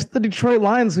against the Detroit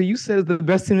Lions, who you said is the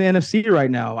best team in the NFC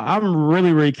right now. I'm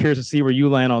really, really curious to see where you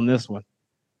land on this one.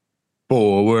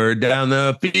 Forward down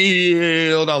the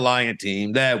field, a Lion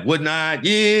team that would not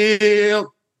yield.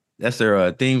 That's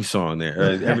their theme song there.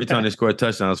 Every time they score a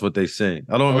touchdown, that's what they sing.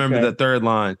 I don't remember the third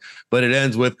line, but it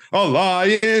ends with a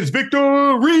Lions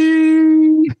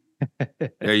victory.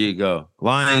 There you go.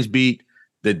 Lions beat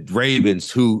the Ravens,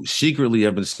 who secretly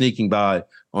have been sneaking by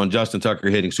on Justin Tucker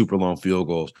hitting super long field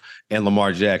goals and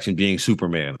Lamar Jackson being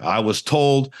Superman. I was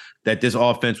told that this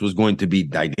offense was going to be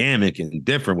dynamic and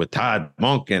different with Todd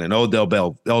Monken and Odell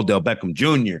Beckham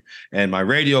Jr. And my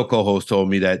radio co-host told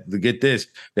me that, get this,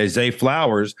 that Zay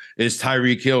Flowers is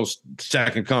Tyreek Hill's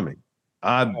second coming.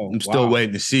 I'm still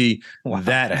waiting to see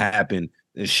that happen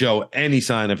and show any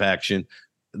sign of action.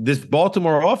 This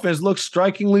Baltimore offense looks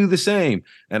strikingly the same.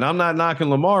 And I'm not knocking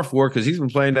Lamar for it because he's been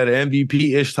playing at an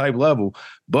MVP-ish type level.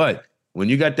 But when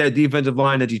you got that defensive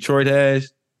line that Detroit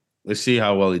has, let's see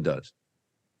how well he does.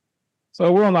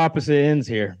 So we're on the opposite ends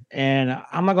here. And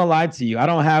I'm not going to lie to you. I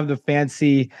don't have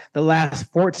the last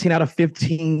 14 out of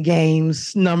 15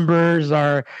 games numbers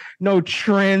or no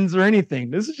trends or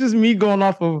anything. This is just me going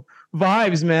off of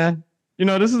vibes, man.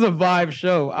 This is a vibe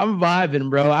show. I'm vibing,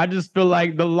 bro. I just feel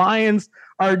like the Lions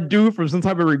are due for some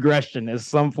type of regression at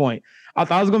some point. I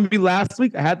thought it was going to be last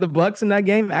week. I had the Bucs in that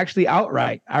game actually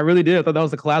outright. I really did. I thought that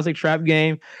was a classic trap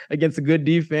game against a good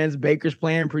defense. Baker's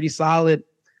playing pretty solid.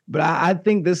 But I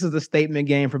think this is a statement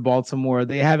game for Baltimore.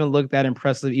 They haven't looked that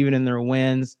impressive even in their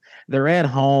wins. They're at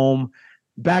home.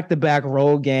 Back-to-back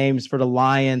road games for the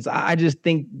Lions. I just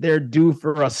think they're due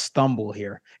for a stumble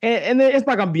here. And it's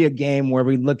not going to be a game where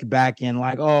we look back and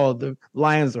like, oh, the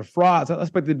Lions are frauds. I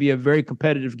expect it to be a very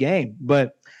competitive game.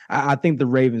 But I think the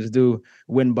Ravens do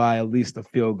win by at least a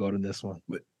field goal in this one.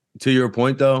 To your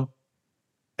point, though,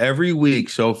 every week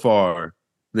so far,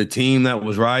 the team that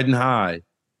was riding high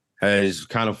has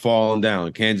kind of fallen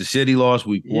down. Kansas City lost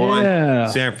week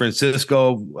 1. San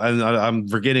Francisco, I'm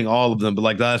forgetting all of them, but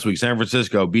like last week, San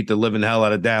Francisco beat the living hell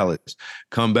out of Dallas.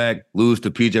 Come back, lose to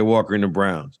PJ Walker and the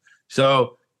Browns.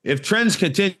 So if trends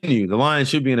continue, the Lions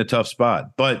should be in a tough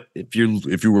spot. But if you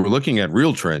were looking at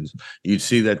real trends, you'd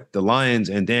see that the Lions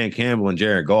and Dan Campbell and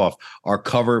Jared Goff are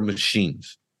cover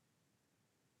machines.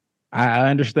 I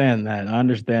understand that.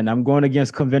 I'm going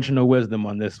against conventional wisdom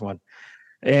on this one.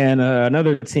 And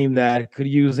another team that could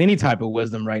use any type of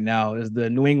wisdom right now is the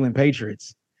New England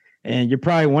Patriots. And you're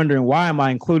probably wondering, why am I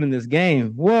including this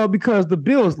game? Well, because the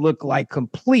Bills look like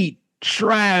complete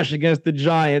trash against the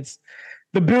Giants.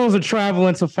 The Bills are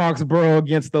traveling to Foxborough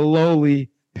against the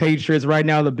lowly Patriots. Right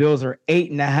now, the Bills are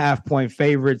 8.5-point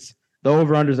favorites. The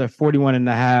over-unders are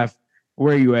 41.5.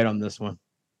 Where are you at on this one?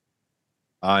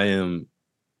 I am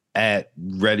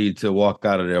ready to walk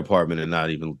out of the apartment and not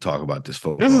even talk about this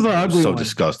football. This is an ugly so one.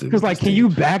 Disgusted. Because, like, can you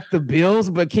back the Bills,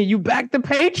 but can you back the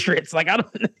Patriots? Like, I don't.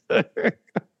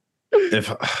 That's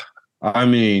why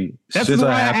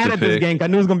I added this game. I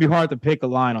knew it was going to be hard to pick a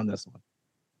line on this one.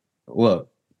 Look,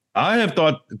 I have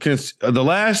thought the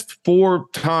last 4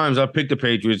 times I've picked the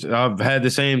Patriots, I've had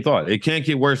the same thought. It can't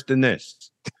get worse than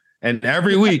this. And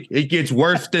every week it gets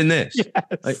worse than this. Yes.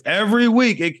 Like every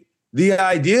week, the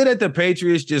idea that the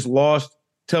Patriots just lost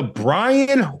to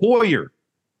Brian Hoyer.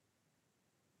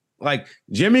 Like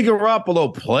Jimmy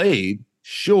Garoppolo played,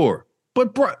 sure.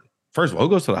 But first of all, who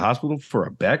goes to the hospital for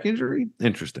a back injury?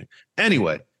 Interesting.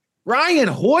 Anyway, Brian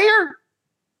Hoyer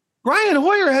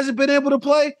hasn't been able to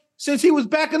play since he was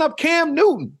backing up Cam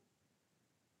Newton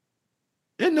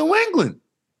in New England.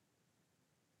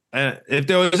 And if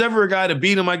there was ever a guy to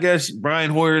beat him, I guess Brian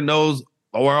Hoyer knows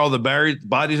where all the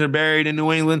bodies are buried in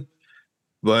New England.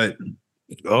 But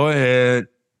go ahead.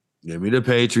 Give me the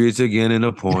Patriots again in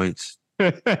the points.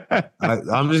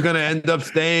 I'm just going to end up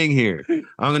staying here.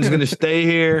 I'm just going to stay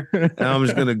here, and I'm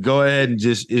just going to go ahead and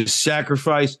just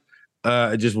sacrifice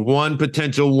just one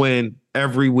potential win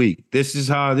every week. This is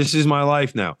my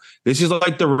life now. This is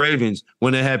like the Ravens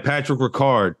when they had Patrick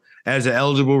Ricard as an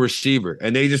eligible receiver,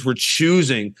 and they just were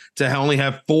choosing to only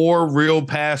have 4 real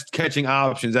pass catching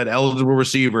options at eligible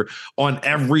receiver on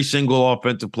every single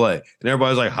offensive play. And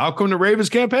everybody's like, how come the Ravens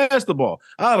can't pass the ball?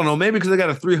 I don't know. Maybe because they got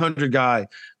a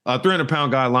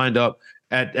 300-pound guy lined up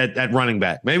at running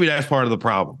back. Maybe that's part of the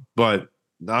problem. But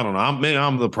I don't know. Maybe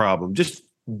I'm the problem. Just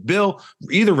Bill,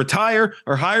 either retire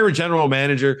or hire a general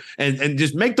manager and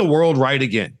just make the world right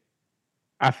again.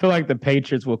 I feel like the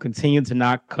Patriots will continue to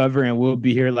not cover, and we'll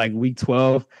be here like week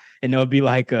 12, and they'll be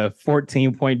like a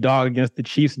 14-point dog against the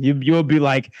Chiefs. And you'll be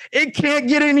like, it can't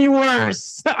get any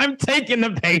worse. I'm taking the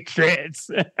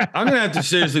Patriots. I'm going to have to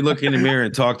seriously look in the mirror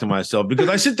and talk to myself, because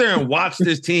I sit there and watch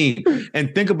this team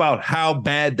and think about how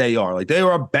bad they are. Like, they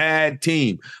are a bad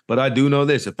team. But I do know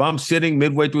this. If I'm sitting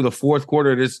midway through the fourth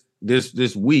quarter of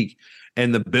this week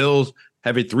and the Bills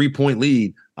have a 3-point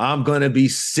lead, I'm going to be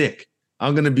sick.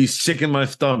 I'm going to be sick in my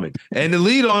stomach. And the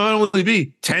lead will only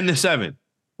be 10-7,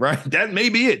 right? That may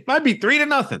be it. Might be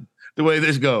 3-0 the way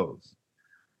this goes.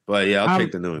 But yeah, I'll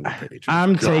take the New England Patriots.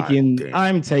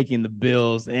 I'm taking the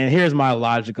Bills. And here's my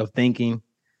logic of thinking.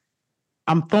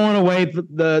 I'm throwing away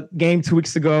the game 2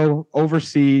 weeks ago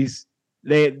overseas.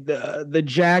 The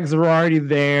Jags are already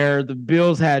there. The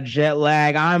Bills had jet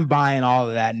lag. I'm buying all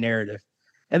of that narrative.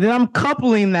 And then I'm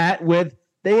coupling that with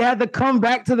they had to come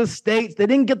back to the States. They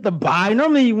didn't get the bye.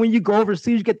 Normally, when you go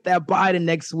overseas, you get that bye the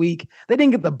next week. They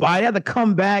didn't get the bye. They had to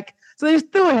come back. So they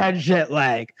still had jet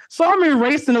lag. So I'm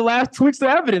erasing the last 2 weeks of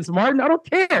evidence, Martin. I don't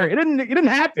care. It didn't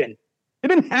happen. It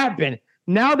didn't happen.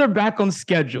 Now they're back on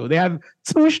schedule. They have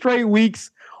 2 straight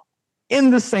weeks in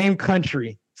the same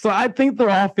country. So I think their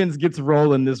offense gets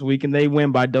rolling this week and they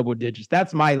win by double digits.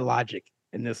 That's my logic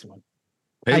in this one.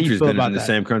 Patriots been in the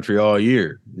same country all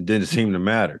year. It didn't seem to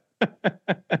matter.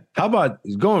 How about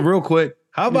going real quick?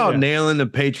 How about nailing the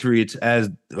Patriots as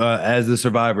the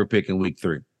survivor pick in week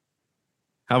 3?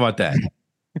 How about that?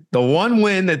 The one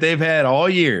win that they've had all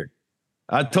year.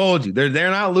 I told you they're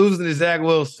not losing to Zach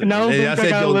Wilson. No, I said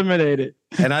got eliminated.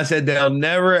 And I said they'll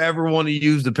never ever want to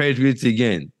use the Patriots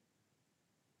again.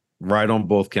 Right on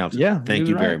both counts. Yeah, thank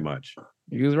you very much.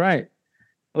 He was right.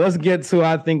 Let's get to,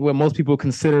 I think, what most people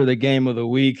consider the game of the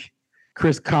week.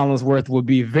 Chris Collinsworth will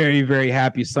be very, very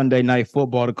happy Sunday Night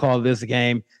Football to call this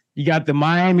game. You got the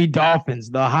Miami Dolphins.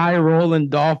 The high-rolling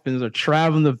Dolphins are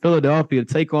traveling to Philadelphia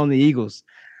to take on the Eagles.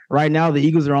 Right now, the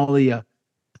Eagles are only a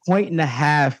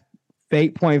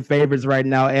 1.5 point favorites right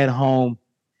now at home.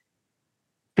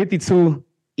 52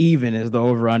 even is the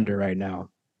over-under right now.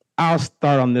 I'll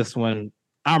start on this one.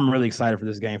 I'm really excited for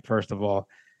this game, first of all.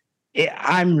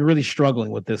 I'm really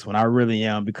struggling with this one. I really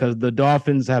am, because the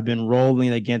Dolphins have been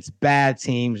rolling against bad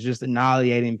teams, just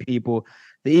annihilating people.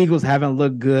 The Eagles haven't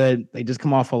looked good. They just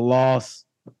come off a loss.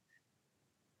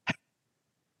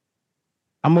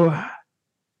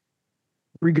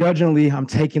 Begrudgingly, I'm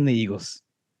taking the Eagles.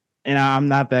 And I'm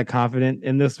not that confident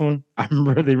in this one. I'm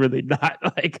really, really not.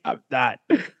 I'm not.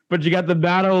 But you got the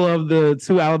battle of the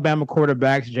 2 Alabama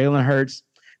quarterbacks, Jalen Hurts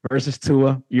versus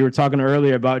Tua. You were talking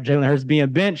earlier about Jalen Hurts being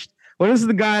benched. Well, this is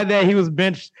the guy that he was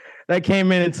benched that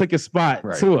came in and took his spot,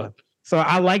 right. Tua. So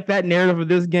I like that narrative of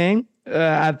this game.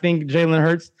 I think Jalen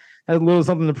Hurts has a little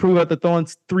something to prove after throwing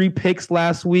 3 picks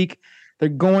last week. They're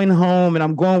going home, and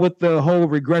I'm going with the whole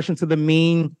regression to the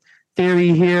mean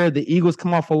theory here. The Eagles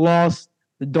come off a loss.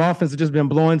 The Dolphins have just been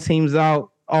blowing teams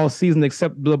out all season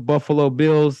except the Buffalo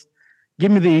Bills.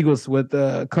 Give me the Eagles with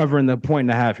covering the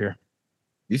 1.5 here.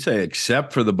 You say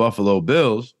except for the Buffalo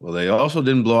Bills. Well, they also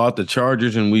didn't blow out the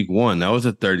Chargers in week 1. That was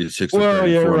a 36-34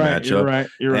 matchup.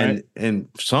 You're right. And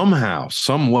somehow,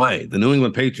 some way, the New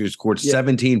England Patriots scored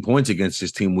 17 points against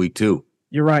this team week 2.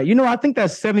 You're right. I think that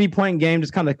 70-point game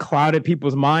just kind of clouded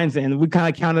people's minds, and we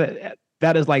kind of counted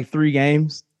that as like 3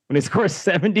 games when they scored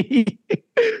 70.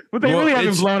 But they really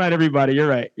haven't blown out everybody. You're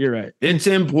right. It's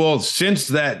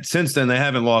since then they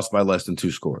haven't lost by less than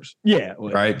 2 scores. Yeah.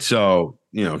 Right. So,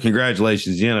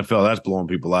 congratulations, the NFL. That's blowing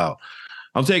people out.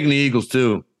 I'm taking the Eagles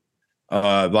too.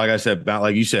 Like I said,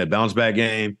 like you said, bounce back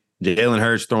game. Jalen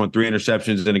Hurts throwing 3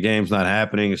 interceptions in a game's not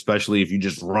happening, especially if you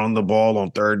just run the ball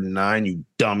on 3rd and 9. You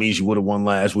dummies, you would have won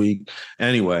last week.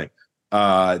 Anyway,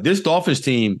 this Dolphins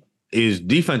team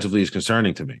defensively is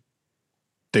concerning to me.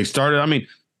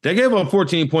 They gave up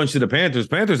 14 points to the Panthers.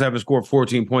 Panthers haven't scored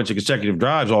 14 points in consecutive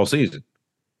drives all season.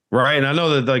 Right. And I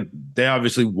know that they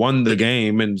obviously won the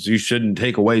game, and you shouldn't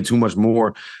take away too much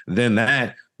more than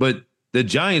that. But the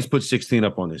Giants put 16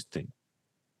 up on this team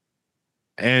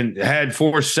and had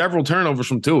forced several turnovers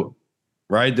from Tua.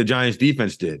 Right. The Giants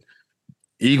defense did.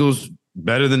 Eagles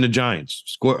better than the Giants,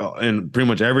 score in pretty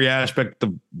much every aspect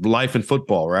of life in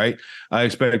football. Right. I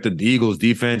expected the Eagles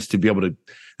defense to be able to.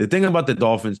 The thing about the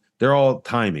Dolphins, they're all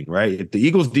timing, right? If the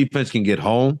Eagles defense can get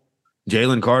home,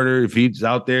 Jalen Carter, if he's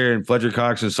out there and Fletcher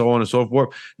Cox and so on and so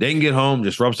forth, they can get home,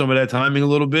 disrupt some of that timing a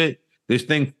little bit. This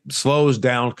thing slows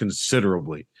down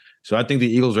considerably. So I think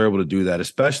the Eagles are able to do that,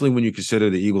 especially when you consider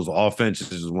the Eagles' offense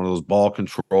is one of those ball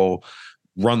control,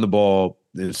 run the ball,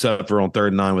 except for on 3rd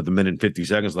and 9 with a minute and 50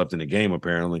 seconds left in the game,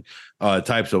 apparently,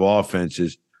 types of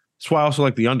offenses. That's why I also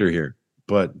like the under here,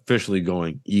 but officially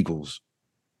going Eagles.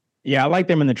 Yeah, I like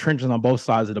them in the trenches on both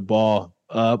sides of the ball.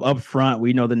 Up front,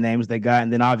 we know the names they got,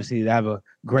 and then obviously they have a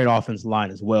great offensive line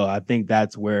as well. I think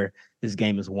that's where this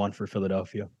game is won for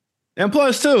Philadelphia. And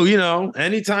plus, too,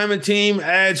 anytime a team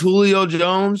adds Julio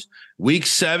Jones, week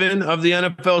 7 of the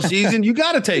NFL season, you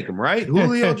got to take him, right?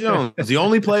 Julio Jones is the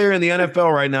only player in the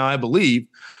NFL right now, I believe,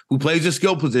 who plays a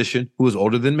skill position who is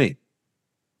older than me.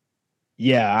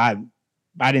 Yeah,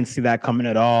 I didn't see that coming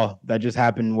at all. That just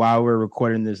happened while we were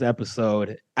recording this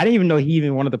episode. I didn't even know he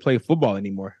even wanted to play football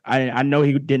anymore. I know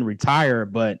he didn't retire,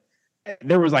 but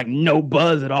there was like no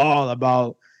buzz at all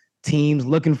about teams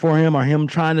looking for him or him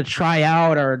trying to try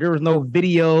out, or there was no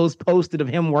videos posted of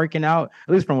him working out,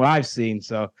 at least from what I've seen.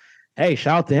 So, hey,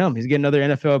 shout out to him. He's getting another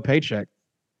NFL paycheck.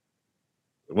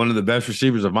 One of the best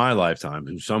receivers of my lifetime,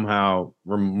 who somehow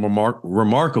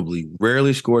remarkably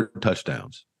rarely scored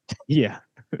touchdowns. Yeah.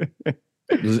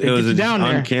 It was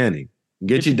uncanny.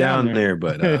 Get you down there.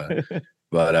 But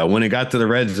when it got to the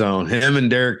red zone, him and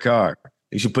Derek Carr,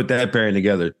 you should put that pairing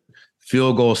together.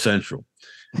 Field goal central.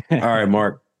 All right,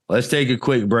 Mark. Let's take a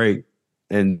quick break,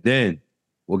 and then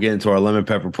we'll get into our lemon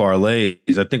pepper parlays.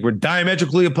 I think we're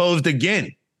diametrically opposed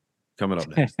again. Coming up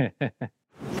next.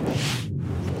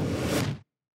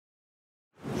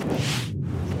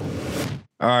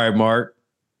 All right, Mark.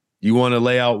 You want to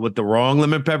lay out what the wrong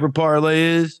lemon pepper parlay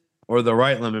is or the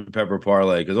right lemon pepper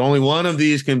parlay? Because only one of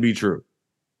these can be true.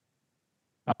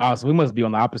 So we must be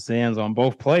on the opposite ends on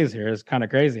both plays here. It's kind of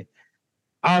crazy.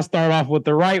 I'll start off with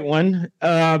the right one,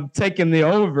 taking the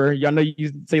over. Y'all know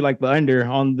you say like the under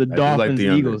on the Dolphins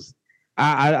Eagles.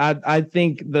 I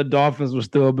think the Dolphins will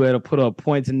still be able to put up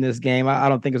points in this game. I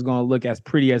don't think it's going to look as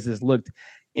pretty as it's looked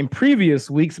in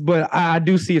previous weeks, but I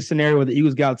do see a scenario where the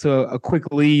Eagles got to a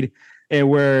quick lead and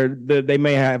where they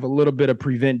may have a little bit of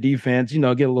prevent defense, get a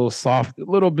little soft a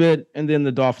little bit, and then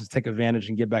the Dolphins take advantage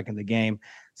and get back in the game.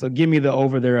 So give me the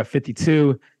over there at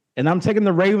 52. And I'm taking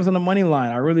the Ravens on the money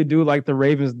line. I really do like the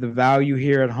Ravens, the value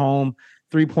here at home,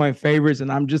 3-point favorites,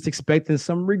 and I'm just expecting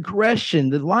some regression.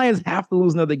 The Lions have to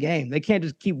lose another game. They can't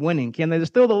just keep winning, can they? They're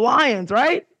still the Lions,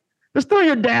 right? They're still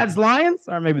your dad's Lions,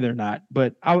 or maybe they're not,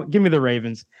 but give me the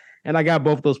Ravens. And I got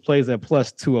both those plays at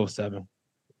plus 207.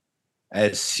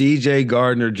 As CJ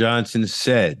Gardner-Johnson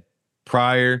said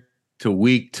prior to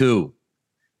week 2,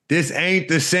 this ain't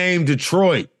the same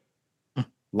Detroit.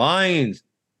 Lions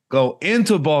go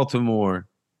into Baltimore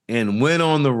and win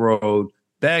on the road,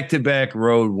 back-to-back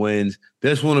road wins.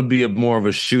 This one will be more of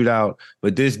a shootout,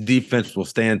 but this defense will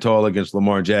stand tall against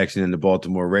Lamar Jackson and the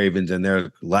Baltimore Ravens and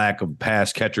their lack of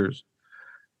pass catchers.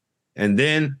 And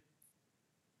then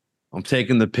I'm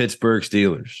taking the Pittsburgh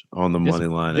Steelers on the money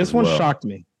line. This one shocked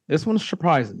me. This one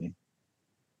surprised me.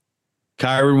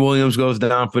 Kyron Williams goes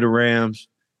down for the Rams.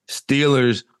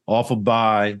 Steelers off a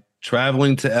bye,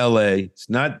 traveling to LA.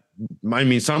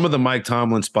 Some of the Mike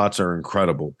Tomlin spots are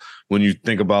incredible when you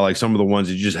think about like some of the ones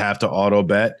that you just have to auto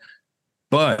bet.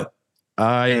 But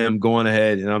I am going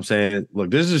ahead and I'm saying, look,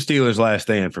 this is the Steelers' last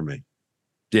stand for me.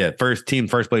 Yeah, first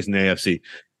place in the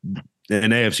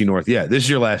AFC North. Yeah, this is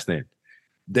your last stand.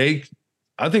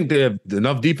 I think they have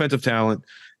enough defensive talent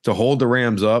to hold the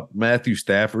Rams up. Matthew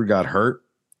Stafford got hurt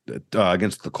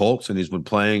against the Colts, and he's been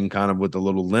playing kind of with a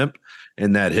little limp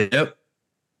in that hip.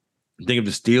 I think if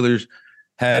the Steelers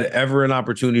had ever an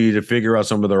opportunity to figure out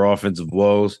some of their offensive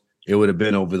woes, it would have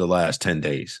been over the last 10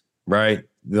 days, right?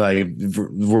 Like,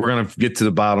 we're going to get to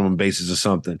the bottom on basis of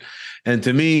something. And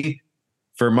to me,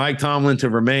 for Mike Tomlin to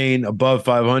remain above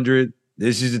 500,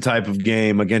 this is the type of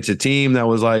game against a team that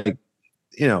was like,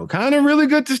 kind of really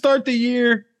good to start the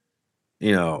year,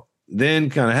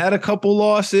 then kind of had a couple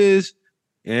losses,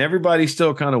 and everybody's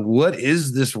still kind of, what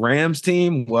is this Rams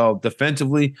team? Well,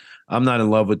 defensively, I'm not in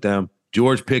love with them.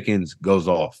 George Pickens goes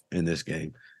off in this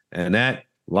game. And that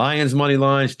Lions money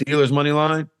line, Steelers money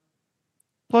line,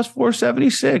 plus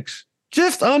 476.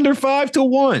 Just under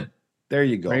 5-1. There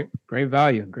you go. Great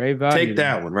value. Great value. Take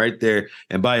that one right there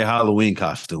and buy a Halloween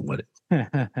costume with it.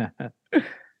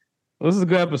 Well, this is a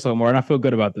good episode, Martin. I feel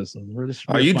good about this one.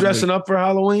 Are you dressing up for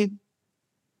Halloween?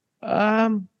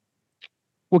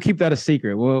 We'll keep that a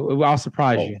secret. I'll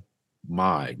surprise you.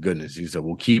 My goodness. You said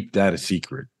we'll keep that a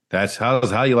secret. That's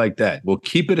how you like that. Well,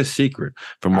 keep it a secret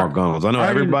from Mark Gunnels. I know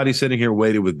everybody sitting here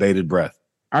waited with bated breath.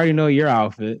 I already know your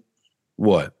outfit.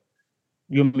 What?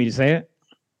 You want me to say it?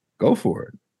 Go for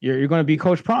it. You're going to be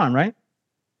Coach Prime, right?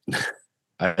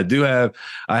 I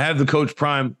have the Coach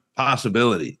Prime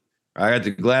possibility. I got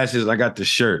the glasses. I got the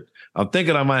shirt. I'm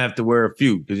thinking I might have to wear a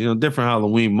few because, different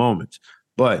Halloween moments.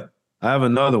 But I have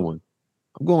another one.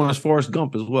 I'm going as Forrest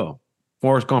Gump as well.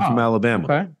 Forrest Gump from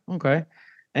Alabama. Okay.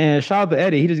 And shout out to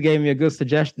Eddie. He just gave me a good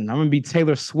suggestion. I'm going to be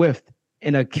Taylor Swift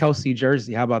in a Kelsey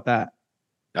jersey. How about that?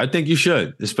 I think you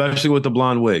should, especially with the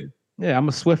blonde wig. Yeah, I'm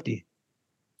a Swiftie.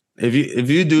 If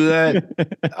you do that,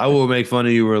 I will make fun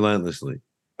of you relentlessly.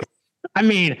 I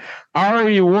mean, I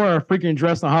already wore a freaking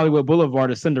dress on Hollywood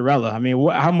Boulevard as Cinderella. I mean,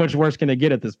 how much worse can it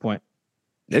get at this point?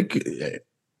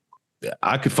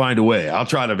 I could find a way. I'll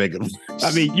try to make it worse.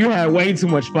 I mean, you had way too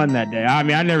much fun that day. I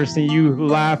mean, I never seen you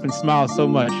laugh and smile so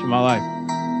much in my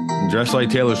life. Dress like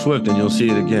Taylor Swift and you'll see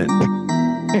it again.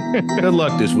 Good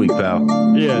luck this week, pal.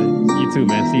 Yeah, you too,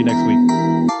 man. See you next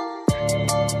week.